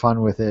good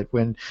fun with it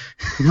when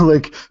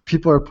like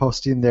people are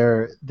posting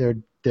their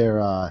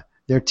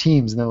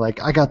teams and they're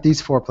like, I got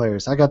these 4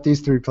 players, I got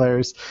these 3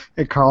 players,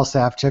 and Carl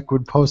Savchuk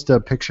would post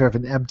a picture of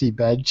an empty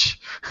bench.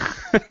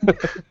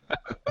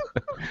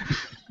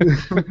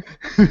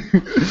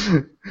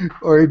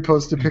 Or he'd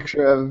post a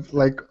picture of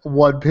like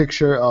one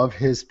picture of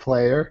his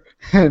player,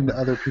 and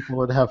other people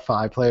would have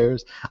 5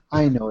 players.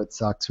 I know it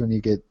sucks when you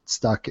get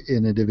stuck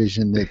in a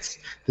division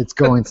that's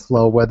going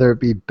slow, whether it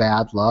be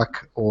bad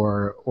luck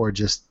or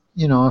just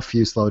a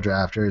few slow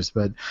drafters.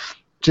 But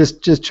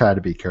just try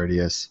to be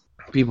courteous.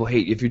 People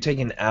hate if you take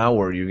an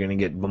hour, you're gonna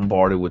get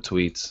bombarded with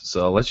tweets.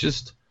 So let's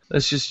just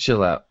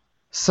chill out.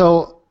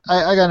 So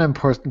I got an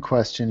important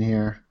question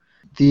here.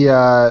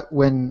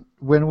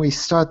 When we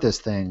start this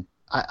thing,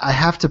 I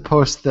have to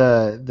post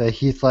the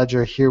Heath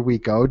Ledger "Here We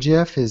Go"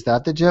 GIF. Is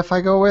that the GIF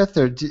I go with,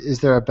 or is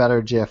there a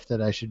better GIF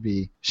that I should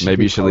be?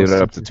 Maybe you should leave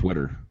it up to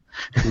Twitter.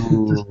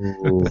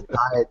 Ooh,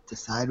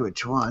 decide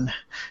which one.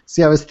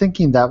 See, I was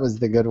thinking that was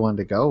the good one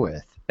to go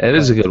with. It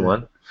is a good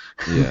one.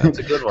 Yeah, it's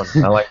a good one.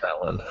 I like that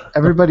one.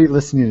 Everybody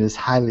listening is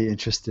highly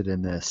interested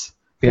in this.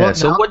 Yeah. Well,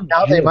 So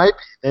now they might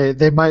be.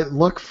 They might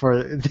look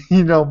for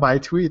my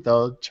tweet.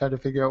 They'll try to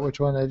figure out which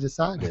one I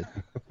decided.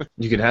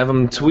 You could have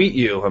them tweet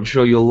you. I'm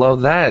sure you'll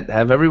love that.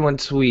 Have everyone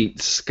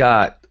tweet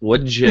Scott.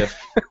 What GIF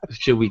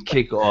should we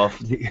kick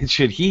off?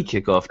 Should he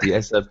kick off the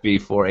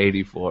SFB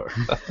 484?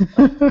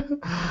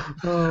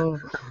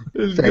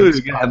 It's good.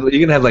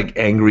 You're gonna have like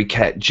angry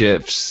cat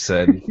GIFs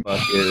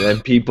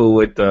and people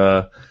with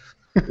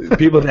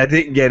people that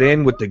didn't get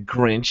in with the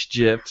Grinch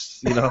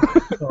GIFs.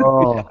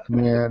 Oh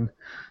man.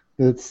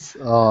 It's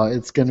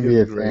going to be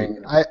a great.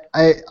 thing.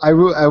 I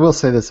will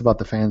say this about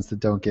the fans that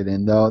don't get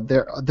in though.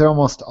 They're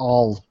almost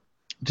all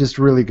just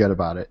really good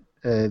about it.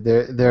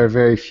 There are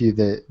very few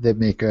that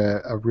make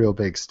a real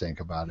big stink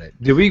about it.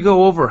 Did we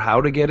go over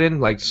how to get in?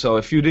 Like, so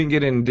if you didn't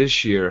get in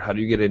this year, how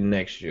do you get in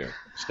next year,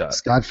 Scott?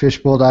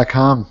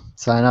 ScottFishbowl.com.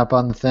 Sign up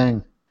on the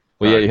thing.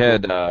 Well, yeah, you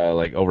had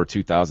like over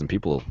 2,000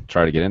 people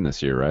try to get in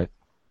this year, right?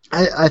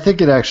 I think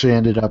it actually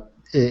ended up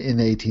in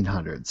the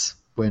 1800s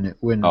when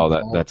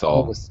that's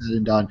all was said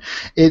and done.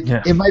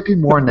 It might be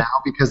more now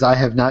because I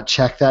have not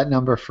checked that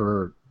number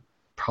for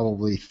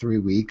probably 3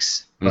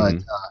 weeks,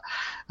 but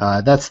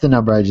that's the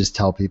number I just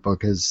tell people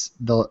because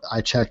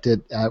I checked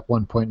it at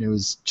one point and it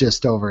was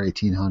just over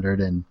 1,800,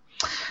 and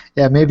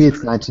yeah, maybe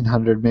it's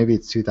 1,900, maybe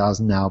it's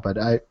 2,000 now, but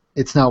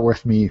it's not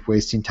worth me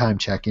wasting time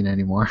checking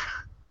anymore.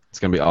 It's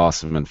going to be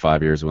awesome in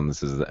 5 years when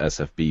this is the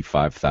SFB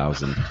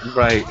 5000.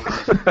 Right.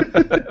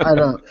 I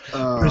don't.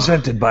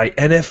 Presented by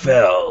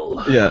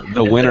NFL. Yeah,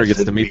 the winner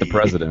gets to meet the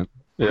president.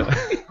 Yeah.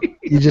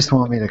 You just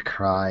want me to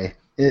cry.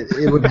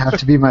 It would have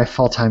to be my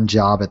full-time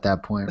job at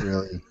that point,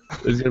 really.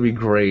 It's going to be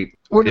great.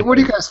 What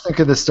do you guys think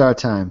of the start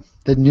time?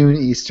 The noon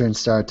Eastern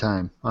start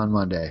time on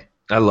Monday?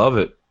 I love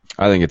it.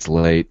 I think it's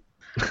late.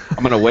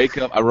 I'm going to wake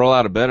up, I roll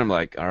out of bed, I'm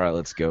like, all right,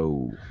 let's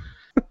go.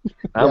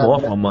 I'm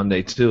off on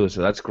Monday, too,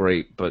 so that's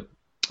great, but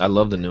I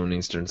love the noon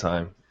Eastern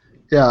time.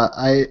 Yeah,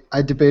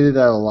 I debated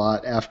that a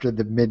lot after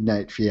the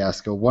midnight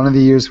fiasco. One of the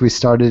years we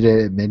started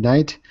it at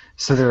midnight,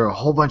 so there were a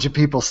whole bunch of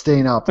people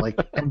staying up,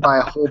 and by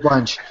a whole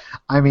bunch,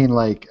 I mean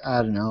I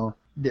don't know.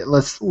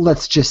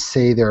 Let's just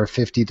say there are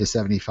 50 to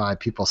 75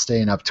 people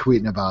staying up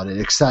tweeting about it,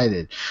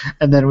 excited.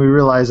 And then we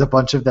realized a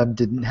bunch of them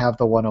didn't have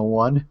the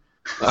 101.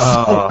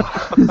 Oh,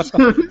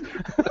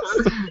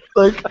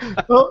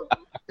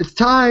 it's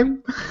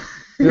time.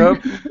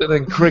 Yep. And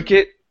then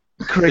cricket.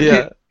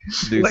 Yeah.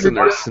 Dude's in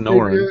there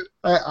snoring.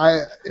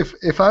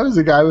 If I was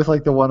a guy with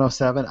the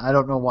 107, I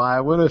don't know why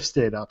I would have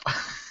stayed up.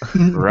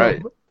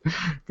 Right.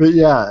 But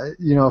yeah,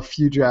 a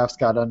few drafts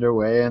got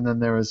underway, and then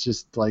there was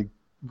just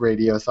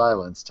radio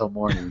silence till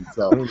morning.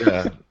 So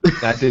yeah,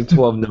 I think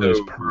 12 noon is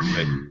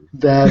perfect.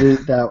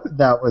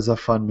 That was a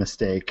fun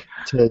mistake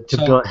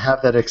to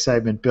have that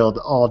excitement build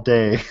all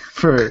day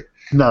for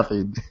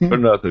nothing. For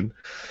nothing.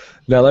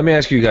 Now let me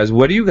ask you guys,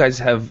 what do you guys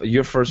have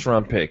your first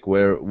round pick?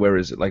 Where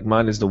is it?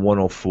 Mine is the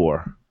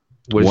 104.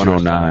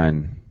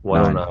 109.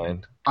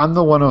 109. I'm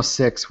the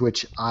 106,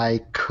 which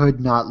I could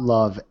not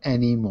love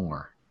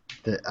anymore.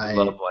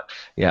 Love one.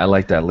 Yeah, I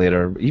like that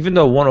later. Even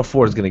though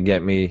 104 is going to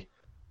get me.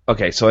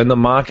 Okay, so in the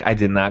mock, I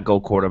did not go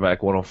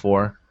quarterback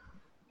 104,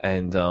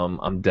 and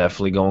I'm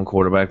definitely going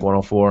quarterback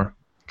 104.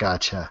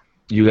 Gotcha.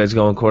 You guys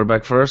going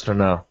quarterback first or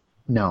no?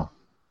 No.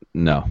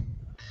 No,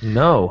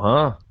 No.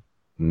 huh?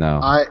 No.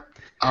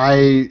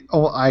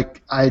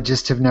 I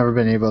just have never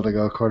been able to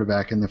go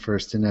quarterback in the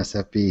first in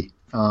SFB.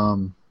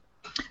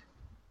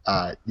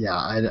 I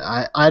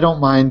don't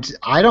mind.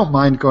 I don't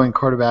mind going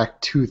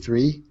quarterback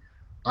 2-3.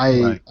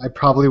 I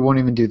probably won't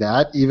even do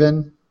that.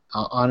 Even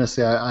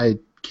honestly, I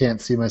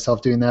can't see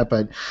myself doing that.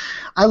 But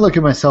I look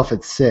at myself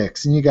at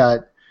 6, and you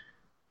got.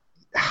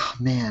 Oh,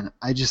 man,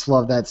 I just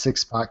love that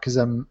 6 spot because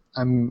I'm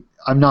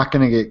not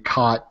going to get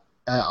caught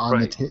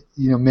on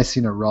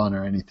missing a run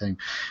or anything.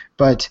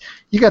 But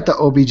you got the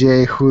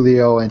OBJ,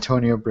 Julio,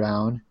 Antonio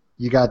Brown.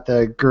 You got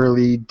the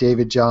Gurley,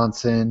 David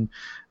Johnson,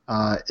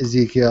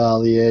 Ezekiel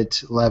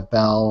Elliott, Lev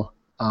Bell.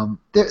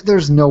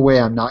 There's no way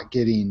I'm not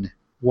getting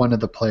one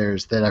of the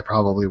players that I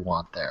probably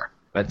want there.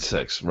 At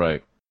 6,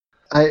 right.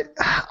 I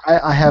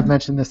have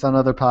mentioned this on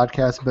other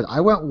podcasts, but I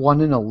went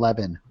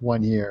 1-11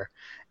 one year,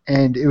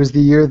 and it was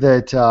the year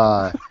that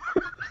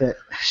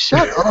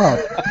shut up.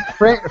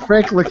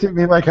 Frank looked at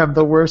me like I'm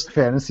the worst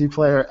fantasy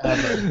player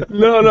ever.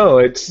 No,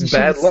 it's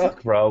bad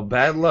luck, bro.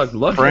 Bad luck.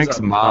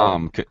 Frank's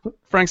mom could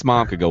go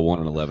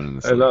 1-11 in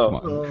this. I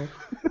know.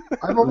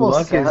 I'm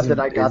almost sad that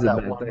I got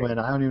that one win.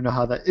 I don't even know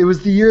how that. It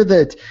was the year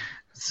that.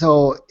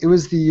 So it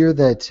was the year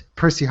that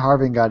Percy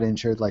Harvin got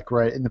injured,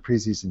 right in the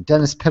preseason.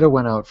 Dennis Pitta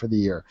went out for the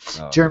year.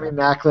 Jeremy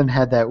Maclin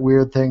had that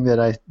weird thing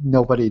that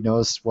nobody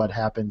knows what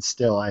happened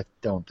still, I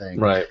don't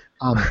think. Right.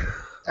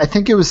 I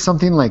think it was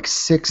something like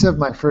 6 of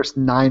my first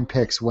 9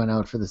 picks went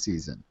out for the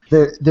season.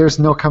 There's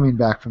no coming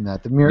back from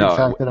that. The mere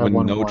fact that I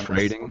won no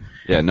trading.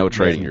 No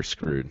trading, you're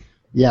screwed.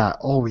 Yeah.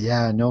 Oh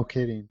yeah. No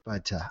kidding.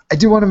 But I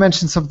do want to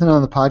mention something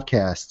on the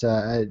podcast.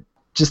 I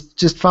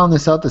just found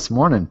this out this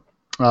morning.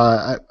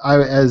 I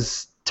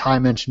as Ty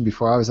mentioned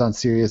before, I was on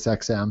Sirius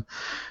XM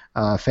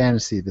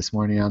Fantasy this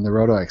morning on the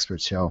Roto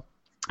Expert show,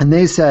 and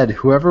they said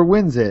whoever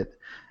wins it,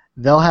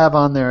 they'll have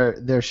on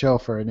their show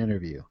for an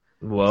interview.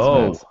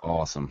 Whoa, that's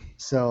awesome.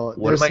 So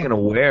what am I going to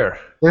wear?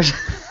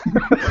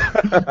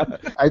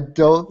 I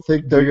don't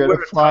think they're going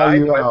to fly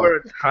you out. Do I wear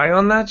a tie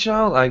on that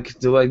show?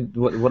 What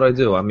do I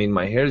do? I mean,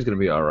 my hair is going to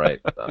be all right.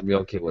 I'll be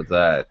okay with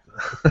that.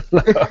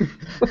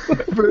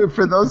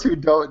 For those who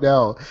don't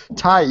know,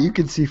 Ty, you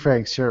can see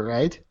Frank's shirt,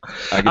 right?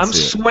 I'm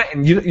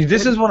sweating.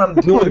 This is what I'm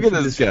doing. Look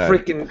at this guy.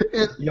 Freaking,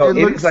 it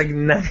looks like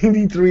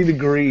 93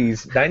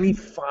 degrees,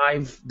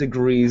 95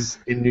 degrees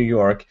in New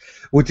York,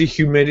 with the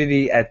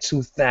humidity at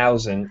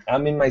 2,000.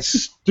 I'm in my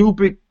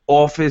stupid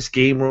office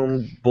game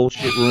room,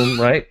 bullshit room,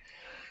 right?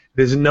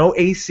 There's no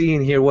AC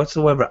in here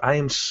whatsoever. I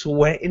am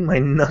sweating my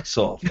nuts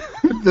off.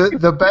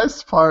 The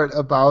best part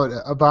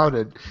about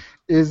it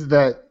is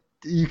that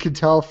you can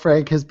tell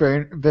Frank has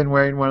been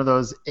wearing one of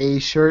those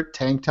A-shirt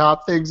tank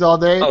top things all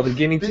day. Oh, the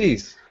guinea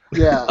tees.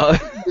 Yeah.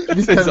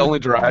 It's his only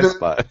dry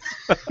spot.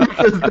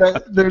 Because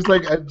there's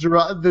like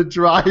the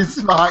dry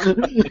spot in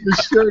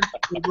the shirt.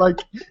 Like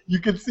you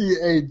can see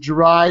a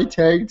dry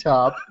tank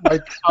top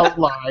like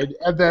outlined,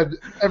 and then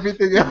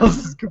everything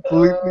else is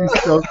completely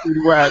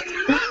soaking wet.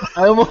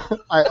 I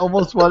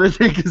almost want to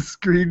take a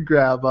screen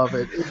grab of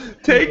it.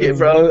 Take it,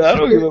 bro. I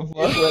don't give a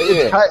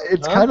fuck.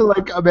 It's kind of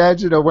like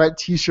imagine a wet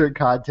T-shirt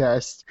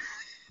contest,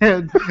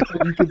 and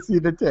you can see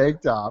the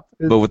tank top,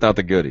 but without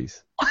the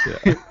goodies.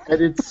 Yeah.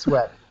 And it's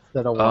sweat.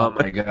 Oh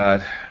my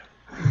god.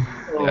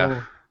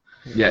 Yeah.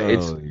 Yeah,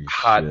 it's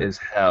hot as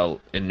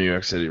hell in New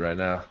York City right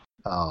now.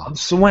 Oh. I'm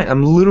sweating.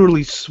 I'm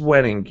literally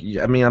sweating.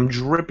 I mean, I'm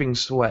dripping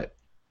sweat.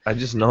 I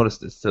just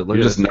noticed this too. You're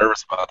just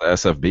nervous about the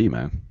SFB,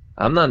 man.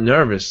 I'm not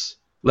nervous.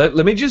 Let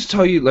me just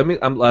tell you.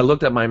 I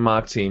looked at my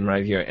mock team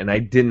right here, and I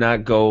did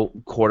not go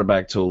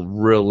quarterback till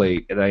real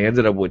late, and I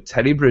ended up with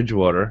Teddy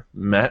Bridgewater,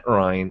 Matt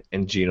Ryan,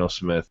 and Geno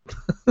Smith.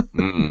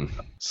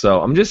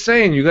 So I'm just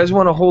saying, you guys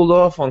want to hold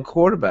off on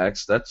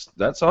quarterbacks?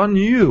 That's on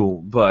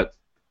you. But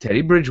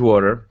Teddy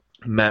Bridgewater,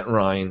 Matt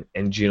Ryan,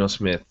 and Geno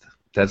Smith.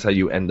 That's how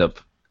you end up.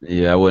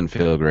 Yeah, I wouldn't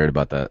feel great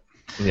about that.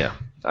 Yeah,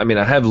 I mean,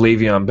 I have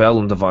Le'Veon Bell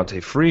and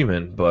Devontae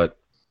Freeman, but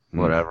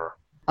whatever.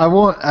 I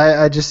won't.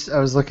 I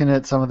was looking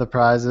at some of the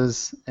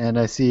prizes, and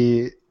I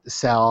see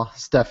Sal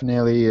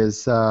Stefanelli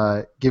is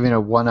giving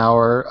a 1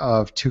 hour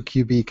of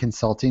 2QB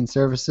consulting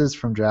services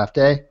from Draft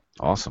Day.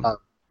 Awesome.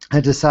 I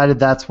decided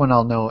that's when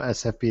I'll know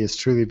SFB is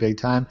truly big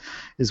time,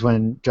 is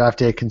when Draft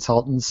Day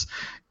Consultants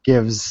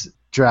gives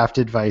draft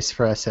advice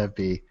for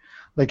SFB.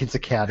 Like it's a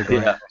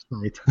category. Yeah.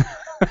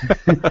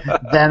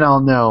 Then I'll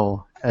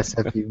know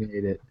SFB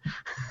made it.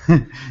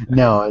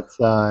 No, it's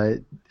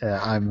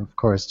I'm of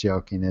course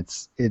joking.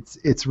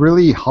 It's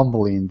really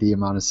humbling the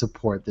amount of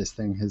support this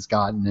thing has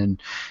gotten,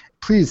 and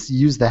please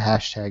use the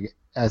hashtag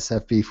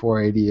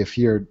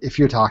SFB480 if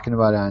you're talking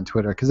about it on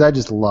Twitter, because I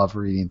just love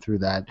reading through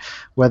that,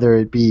 whether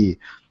it be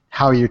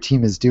how your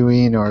team is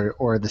doing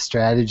or the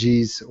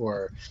strategies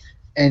or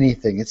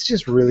anything. It's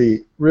just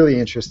really, really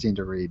interesting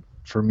to read,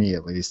 for me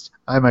at least.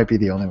 I might be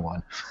the only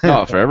one.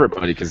 No, for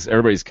everybody, because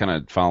everybody's kind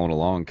of following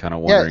along, kind of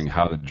wondering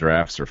how the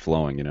drafts are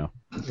flowing, you know?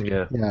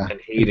 Yeah, and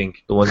hating.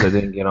 The ones that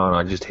didn't get on,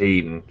 I just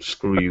hate and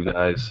screw you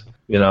guys,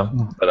 you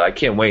know? But I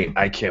can't wait.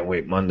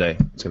 Monday.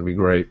 It's going to be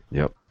great.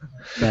 Yep.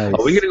 Nice.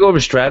 Are we going to go over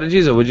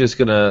strategies, or we're just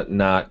going to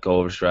not go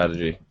over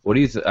strategy? What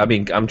do you I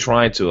mean, I'm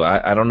trying to.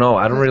 I don't know.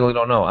 I really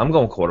don't know. I'm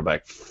going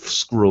quarterback.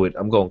 Screw it.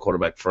 I'm going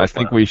quarterback first. I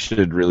think we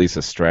should release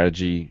a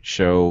strategy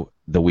show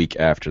the week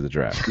after the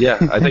draft. Yeah,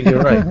 I think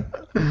you're right.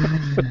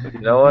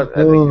 You know what?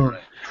 I think you're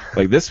right.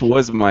 Like, this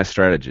was my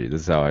strategy.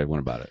 This is how I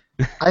went about it.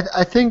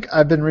 I think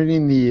I've been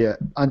reading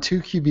on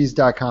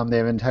 2QBs.com, they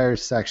have an entire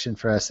section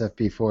for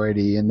SFB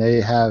 480, and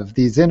they have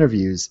these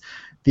interviews.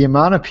 The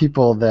amount of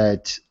people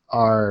that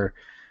are,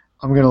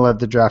 I'm going to let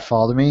the draft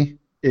fall to me,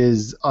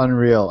 is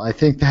unreal. I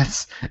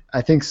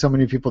think so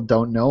many people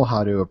don't know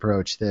how to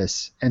approach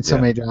this, and so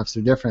many drafts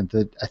are different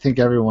that I think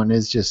everyone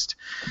is just,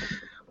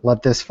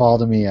 let this fall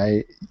to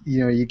me.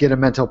 You get a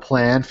mental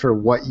plan for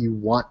what you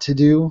want to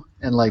do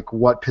and like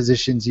what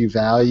positions you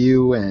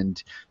value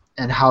and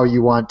how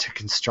you want to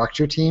construct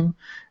your team,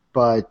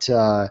 but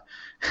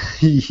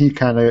you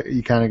kind of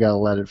got to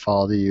let it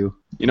fall to you.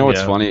 You know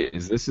what's funny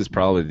is this is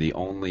probably the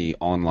only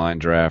online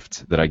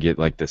draft that I get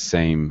like the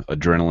same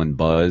adrenaline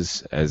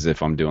buzz as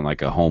if I'm doing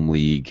like a home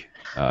league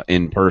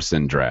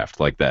in-person draft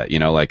like that. You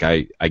know, like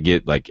I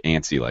get like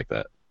antsy like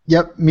that.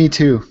 Yep, me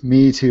too.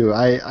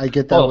 I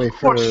get that way. Of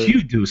course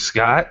you do,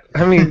 Scott.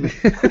 I mean,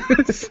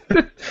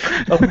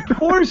 of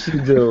course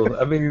you do.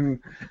 I mean,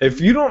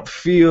 if you don't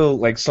feel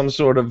like some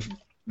sort of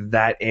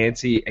that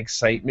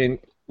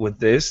anti-excitement with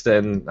this,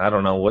 then I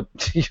don't know what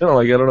I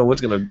don't know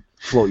what's gonna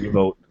float your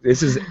boat.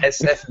 This is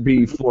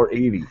SFB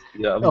 480.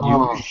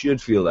 You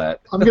should feel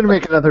that. I'm gonna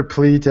make another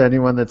plea to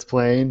anyone that's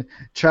playing: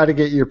 try to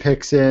get your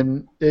picks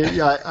in.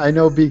 I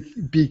know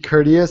be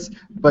courteous,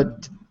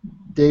 but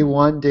day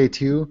 1, day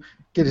 2.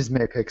 Get as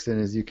many picks in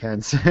as you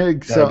can.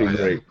 That'd be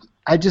great.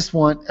 I just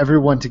want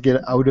everyone to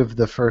get out of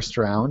the first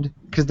round,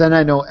 because then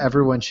I know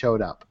everyone showed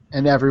up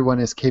and everyone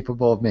is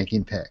capable of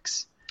making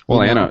picks.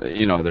 Well,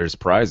 and there's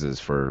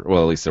prizes for.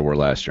 Well, at least there were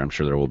last year. I'm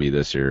sure there will be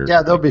this year.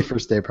 Yeah, there'll be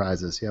first day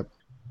prizes. Yep.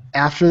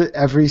 After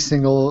every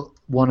single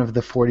one of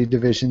the 40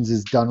 divisions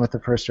is done with the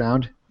first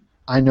round,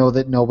 I know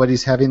that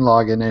nobody's having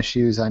login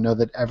issues. I know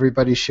that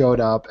everybody showed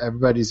up.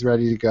 Everybody's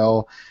ready to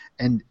go.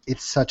 and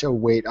it's such a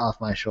weight off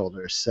my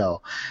shoulders.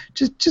 So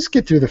just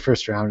get through the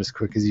first round as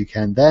quick as you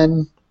can.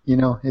 Then,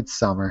 it's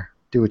summer.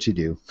 Do what you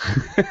do.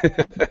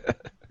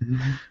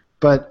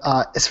 But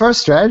as far as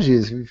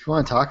strategies, if you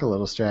want to talk a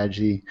little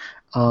strategy,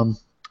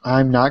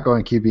 I'm not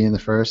going QB in the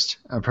first.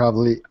 I'm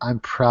probably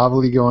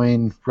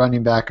going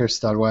running back or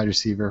stud wide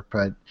receiver,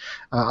 but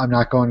I'm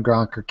not going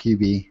Gronk or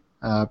QB.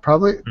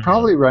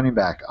 Probably running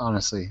back.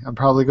 Honestly, I'm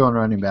probably going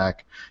running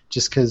back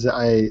just because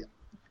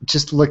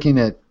just looking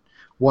at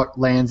what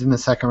lands in the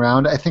second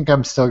round, I think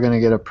I'm still going to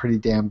get a pretty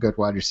damn good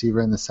wide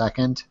receiver in the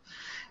second,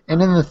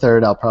 and in the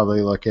third, I'll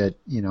probably look at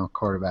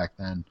quarterback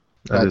then.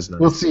 That is nice.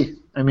 We'll see.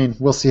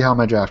 We'll see how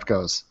my draft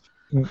goes.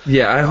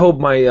 Yeah, I hope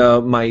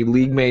my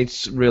league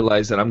mates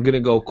realize that I'm gonna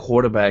go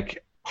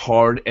quarterback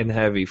hard and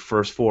heavy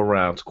first 4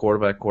 rounds.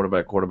 Quarterback.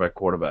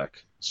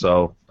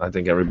 So I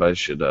think everybody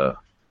should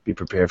be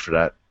prepared for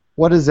that.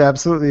 What is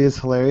absolutely is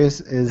hilarious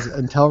is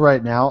until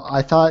right now,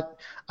 I thought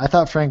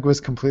Frank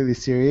was completely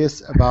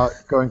serious about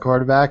going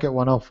quarterback at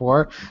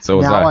 104. So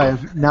was I. I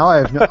have no.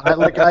 I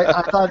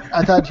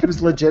thought he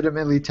was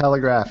legitimately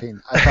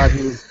telegraphing.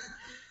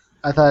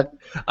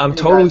 I'm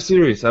totally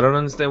serious. I don't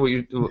understand why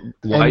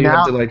you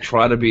have to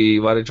try to be.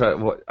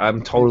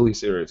 I'm totally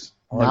serious.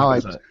 100%. Now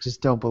I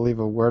just don't believe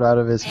a word out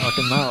of his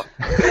fucking mouth.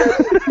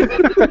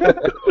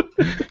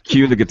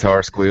 Cue the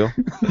guitar squeal.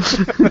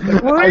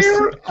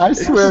 I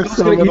swear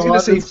so little on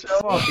this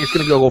show. He's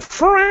gonna go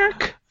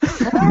Frank.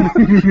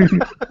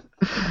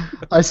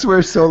 I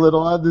swear so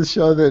little on this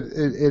show that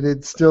it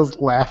instills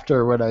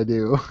laughter when I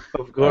do.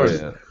 Of course.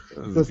 Oh,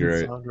 yeah. Doesn't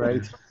great. sound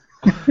right.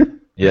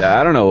 Yeah,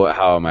 I don't know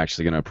how I'm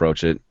actually going to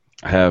approach it.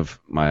 I have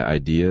my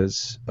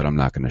ideas, but I'm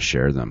not going to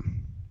share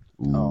them.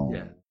 Ooh. Oh.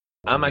 Yeah.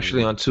 I'm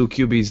actually on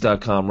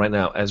 2QBs.com right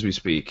now as we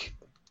speak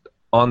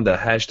on the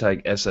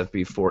hashtag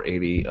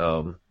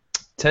SFB480.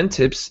 10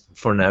 tips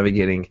for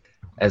navigating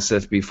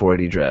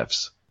SFB480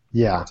 drafts.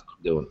 Yeah. That's what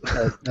I'm doing.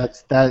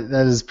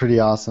 That is pretty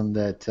awesome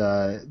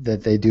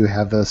that they do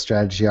have those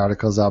strategy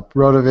articles up.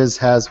 RotoViz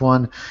has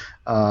one,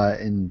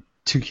 and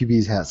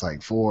 2QBs has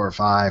like 4 or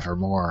 5 or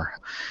more.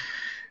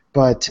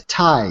 But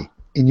Ty,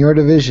 in your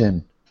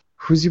division,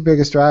 who's your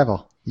biggest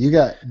rival? You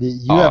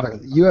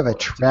have a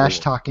trash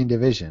talking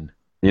division.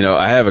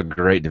 I have a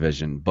great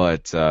division,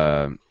 but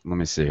let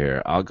me see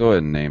here. I'll go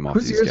ahead and name off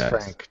Who's these yours, guys.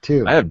 Frank,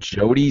 too? I have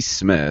Jody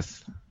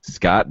Smith,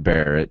 Scott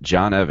Barrett,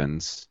 John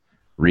Evans,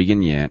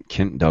 Regan Yant,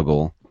 Kent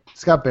Dougal.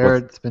 Scott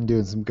Barrett's been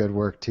doing some good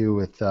work too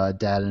with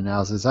data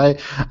analysis. I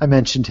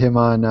mentioned him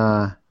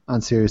on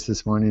Sirius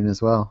this morning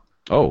as well.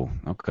 Oh,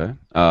 okay.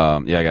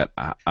 I got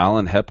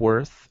Alan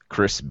Hepworth,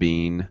 Chris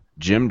Bean,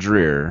 Jim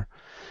Dreer,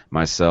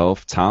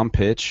 myself, Tom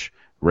Pitch,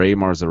 Ray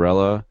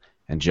Marzarella,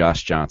 and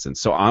Josh Johnson.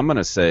 So I'm going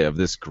to say of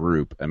this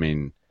group,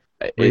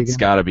 it's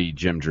got to be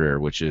Jim Dreer,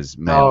 which is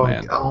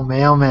Mailman. Oh,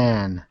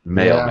 Mailman.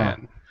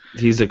 Mailman. Yeah.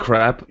 He's the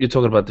crap. You're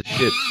talking about the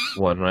shit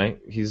one, right?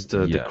 He's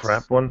the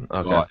crap one?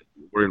 Okay. Well,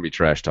 we're going to be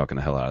trash talking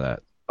the hell out of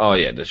that. Oh,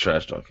 yeah, the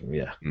trash talking,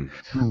 yeah.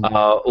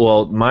 Mm.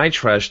 Well, my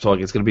trash talk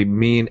is going to be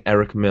me and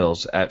Eric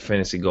Mills at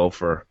Fantasy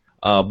Gopher.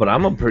 But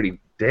I'm a pretty...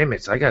 Damn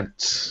it, I got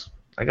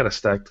a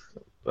stacked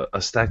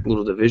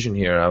little division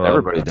here.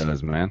 Everybody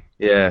does, man.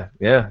 Yeah.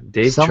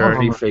 Dave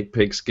Cherney, Fake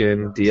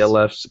Pigskin,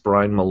 DLF's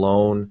Brian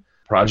Malone,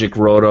 Project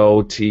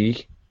Roto,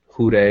 T,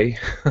 Houday,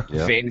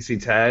 Fantasy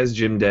Taz,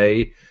 Jim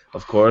Day,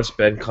 of course,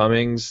 Ben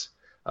Cummings,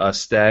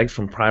 Stag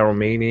from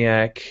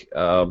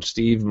Pyromaniac,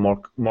 Steve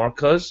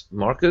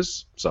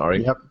Marcus,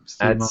 sorry. Yep.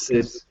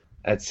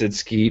 At Sid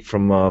Skeet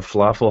from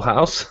Falafel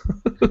House.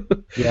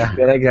 Yeah.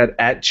 Then I got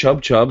at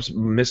Chub Chubs,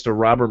 Mr.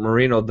 Robert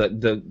Marino,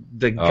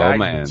 the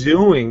guy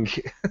doing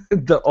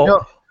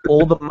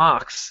all the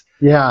mocks.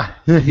 Yeah.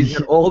 He's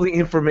got all the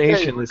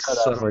information. This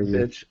son of a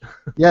bitch.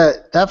 Yeah,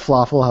 that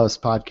Falafel House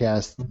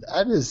podcast,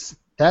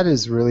 that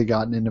has really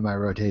gotten into my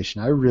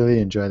rotation. I really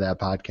enjoy that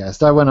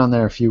podcast. I went on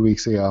there a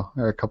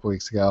couple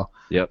weeks ago.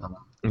 Yep.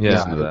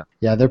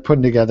 Yeah, they're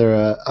putting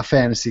together a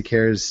Fantasy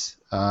Cares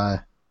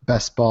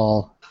best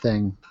ball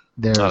thing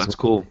there. Oh, that's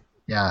cool.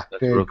 Yeah,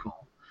 that's very real cool.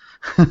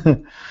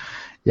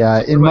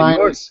 Yeah, in my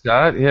yours,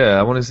 Scott. Yeah,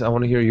 I want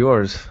to hear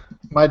yours.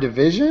 My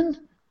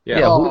division?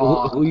 Yeah.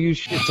 Who you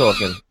shit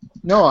talking?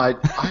 No, I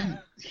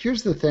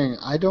here's the thing.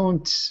 I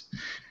don't.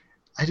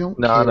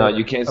 No,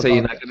 you can't say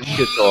you're not going to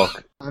shit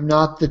talk. I'm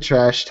not the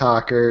trash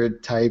talker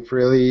type,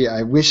 really.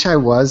 I wish I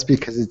was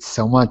because it's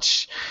so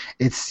much.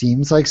 It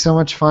seems like so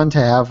much fun to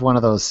have one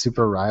of those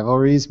super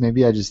rivalries.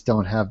 Maybe I just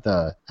don't have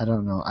the. I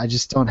don't know. I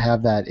just don't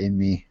have that in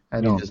me.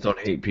 You just don't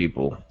hate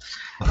people.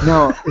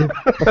 No,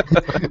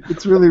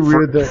 it's really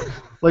weird that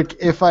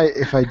if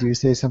I do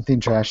say something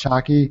trash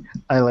talky,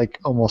 I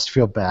almost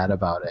feel bad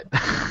about it.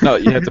 No,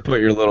 you have to put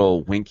your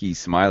little winky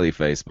smiley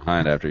face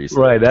behind after you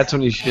say right, that's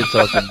when you shit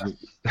talking.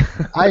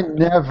 I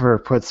never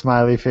put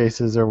smiley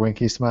faces or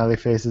winky smiley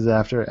faces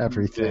after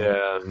everything.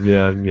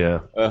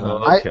 Yeah.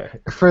 Okay.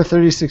 For a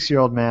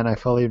 36-year-old man, I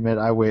fully admit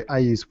I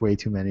use way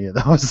too many of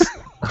those.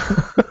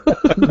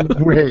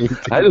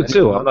 I do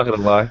too. I'm not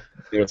gonna lie.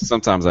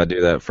 Sometimes I do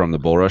that from the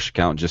Bull Rush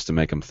account just to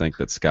make them think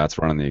that Scott's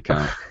running the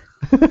account.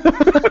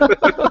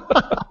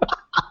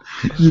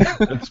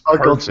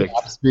 Uncle perfect.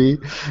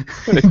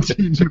 Chapsby.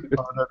 Change your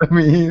phone. I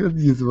mean,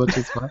 use as much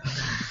as fun.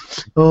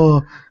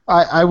 Oh,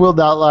 I will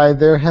not lie.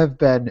 There have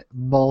been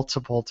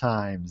multiple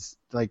times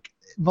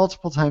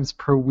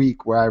per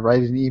week where I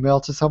write an email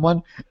to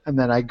someone and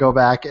then I go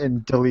back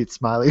and delete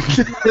smiley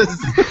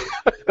faces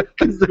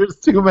because there's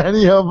too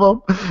many of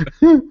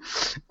them.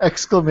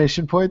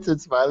 Exclamation points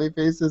and smiley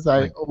faces.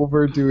 I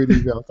overdo in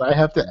emails. I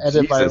have to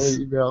edit my own Jesus.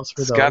 emails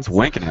for those. Scott's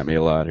winking at me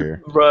a lot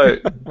here.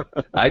 Right.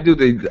 I do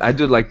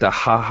like the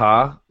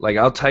haha. Like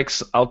I'll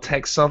text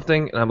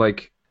something and I'm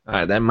like, all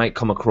right, that might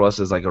come across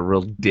as like a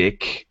real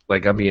dick.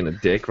 Like I'm being a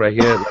dick right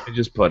here. Let me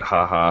just put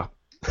haha.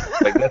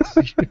 Like that's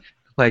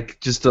like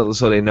just so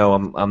they know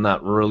I'm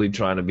not really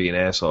trying to be an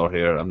asshole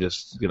here. I'm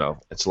just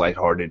it's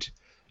lighthearted.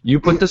 You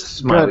put the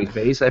smiley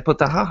face. I put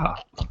the haha.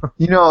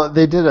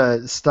 They did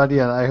a study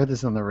on. I heard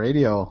this on the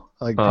radio,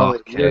 like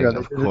probably a year ago.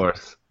 Of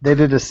course. They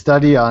did a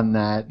study on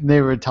that, and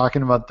they were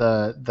talking about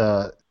the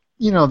the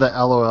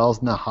LOLs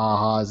and the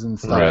ha-has and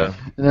stuff. Right.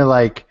 And they're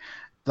like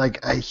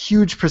a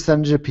huge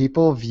percentage of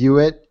people view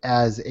it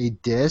as a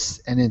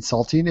diss and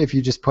insulting if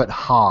you just put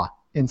ha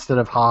instead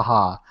of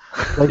ha-ha.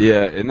 Like,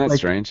 Yeah, isn't that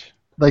strange?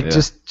 Like Yeah.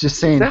 just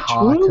saying that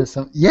ha true? to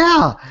some.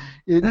 Yeah,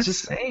 That's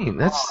just insane.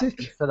 That's sick.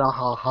 instead of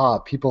ha-ha.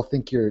 People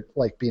think you're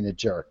like being a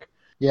jerk.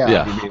 Yeah.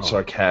 Yeah. You're being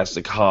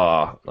sarcastic.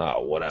 Ha.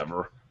 Oh,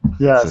 whatever.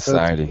 Yeah,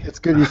 Society. So it's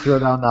good you throw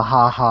down the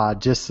ha-ha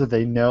just so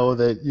they know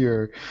that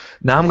you're.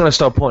 Now I'm gonna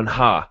start putting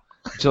ha.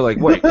 So like,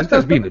 wait, this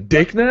guy's being a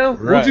dick now?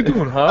 What you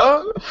doing,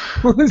 huh?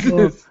 What is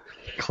this?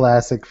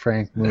 Classic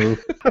Frank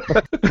move.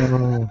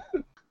 Oh.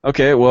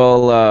 Okay,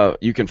 well,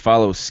 you can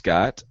follow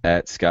Scott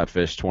at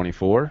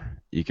ScottFish24.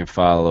 You can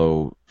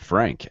follow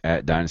Frank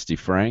at Dynasty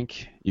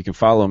Frank. You can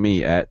follow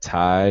me at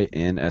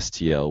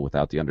TyNSTL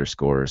without the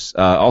underscores.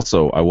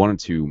 Also, I wanted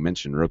to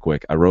mention real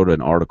quick, I wrote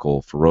an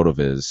article for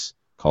RotoViz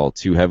called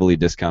 2 Heavily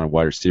Discounted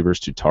Wide Receivers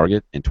to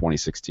Target in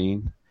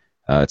 2016.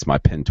 It's my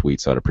pinned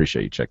tweet, so I'd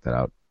appreciate you check that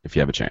out if you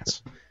have a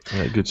chance.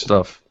 Yeah, good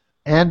stuff.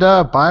 And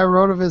buy a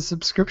RotoViz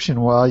subscription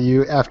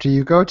after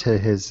you go to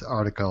his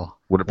article.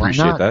 Would Why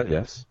appreciate not? that,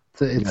 yes.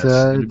 It's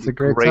Yes, a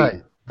great great.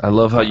 site. I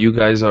love how you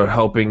guys are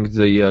helping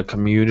the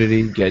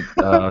community get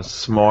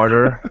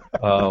smarter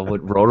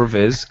with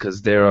RotoViz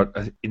because they're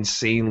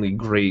insanely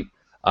great.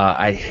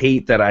 I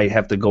hate that I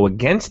have to go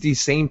against these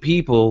same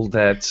people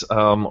that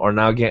are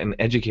now getting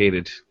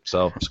educated.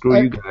 So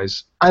screw you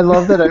guys. I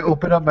love that I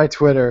open up my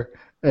Twitter.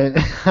 And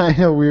I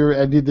know we were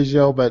ending the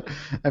show, but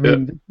I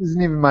mean, This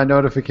isn't even my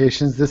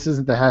notifications. This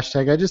isn't the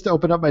hashtag. I just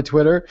open up my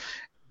Twitter.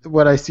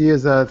 What I see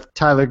is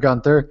Tyler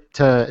Gunther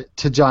to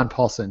John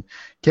Paulson.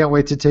 Can't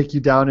wait to take you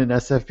down in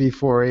SFB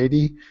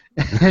 480.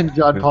 And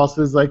John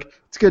Paulson is like,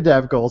 it's good to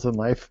have goals in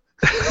life.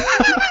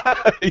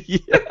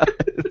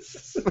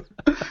 Yes.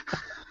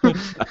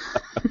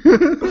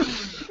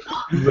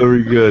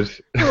 Very good.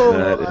 Oh,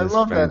 That I is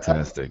love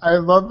fantastic. that. I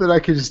love that I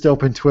could just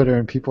open Twitter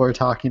and people are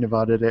talking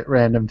about it at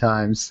random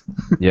times.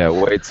 Yeah,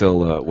 wait till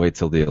the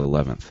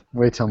 11th.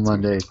 Wait till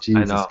Monday.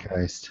 Jesus know.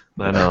 Christ.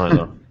 I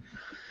know.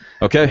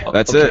 Okay,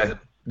 that's it.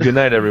 Good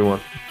night, everyone.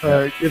 All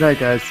right, good night,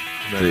 guys.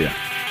 See ya.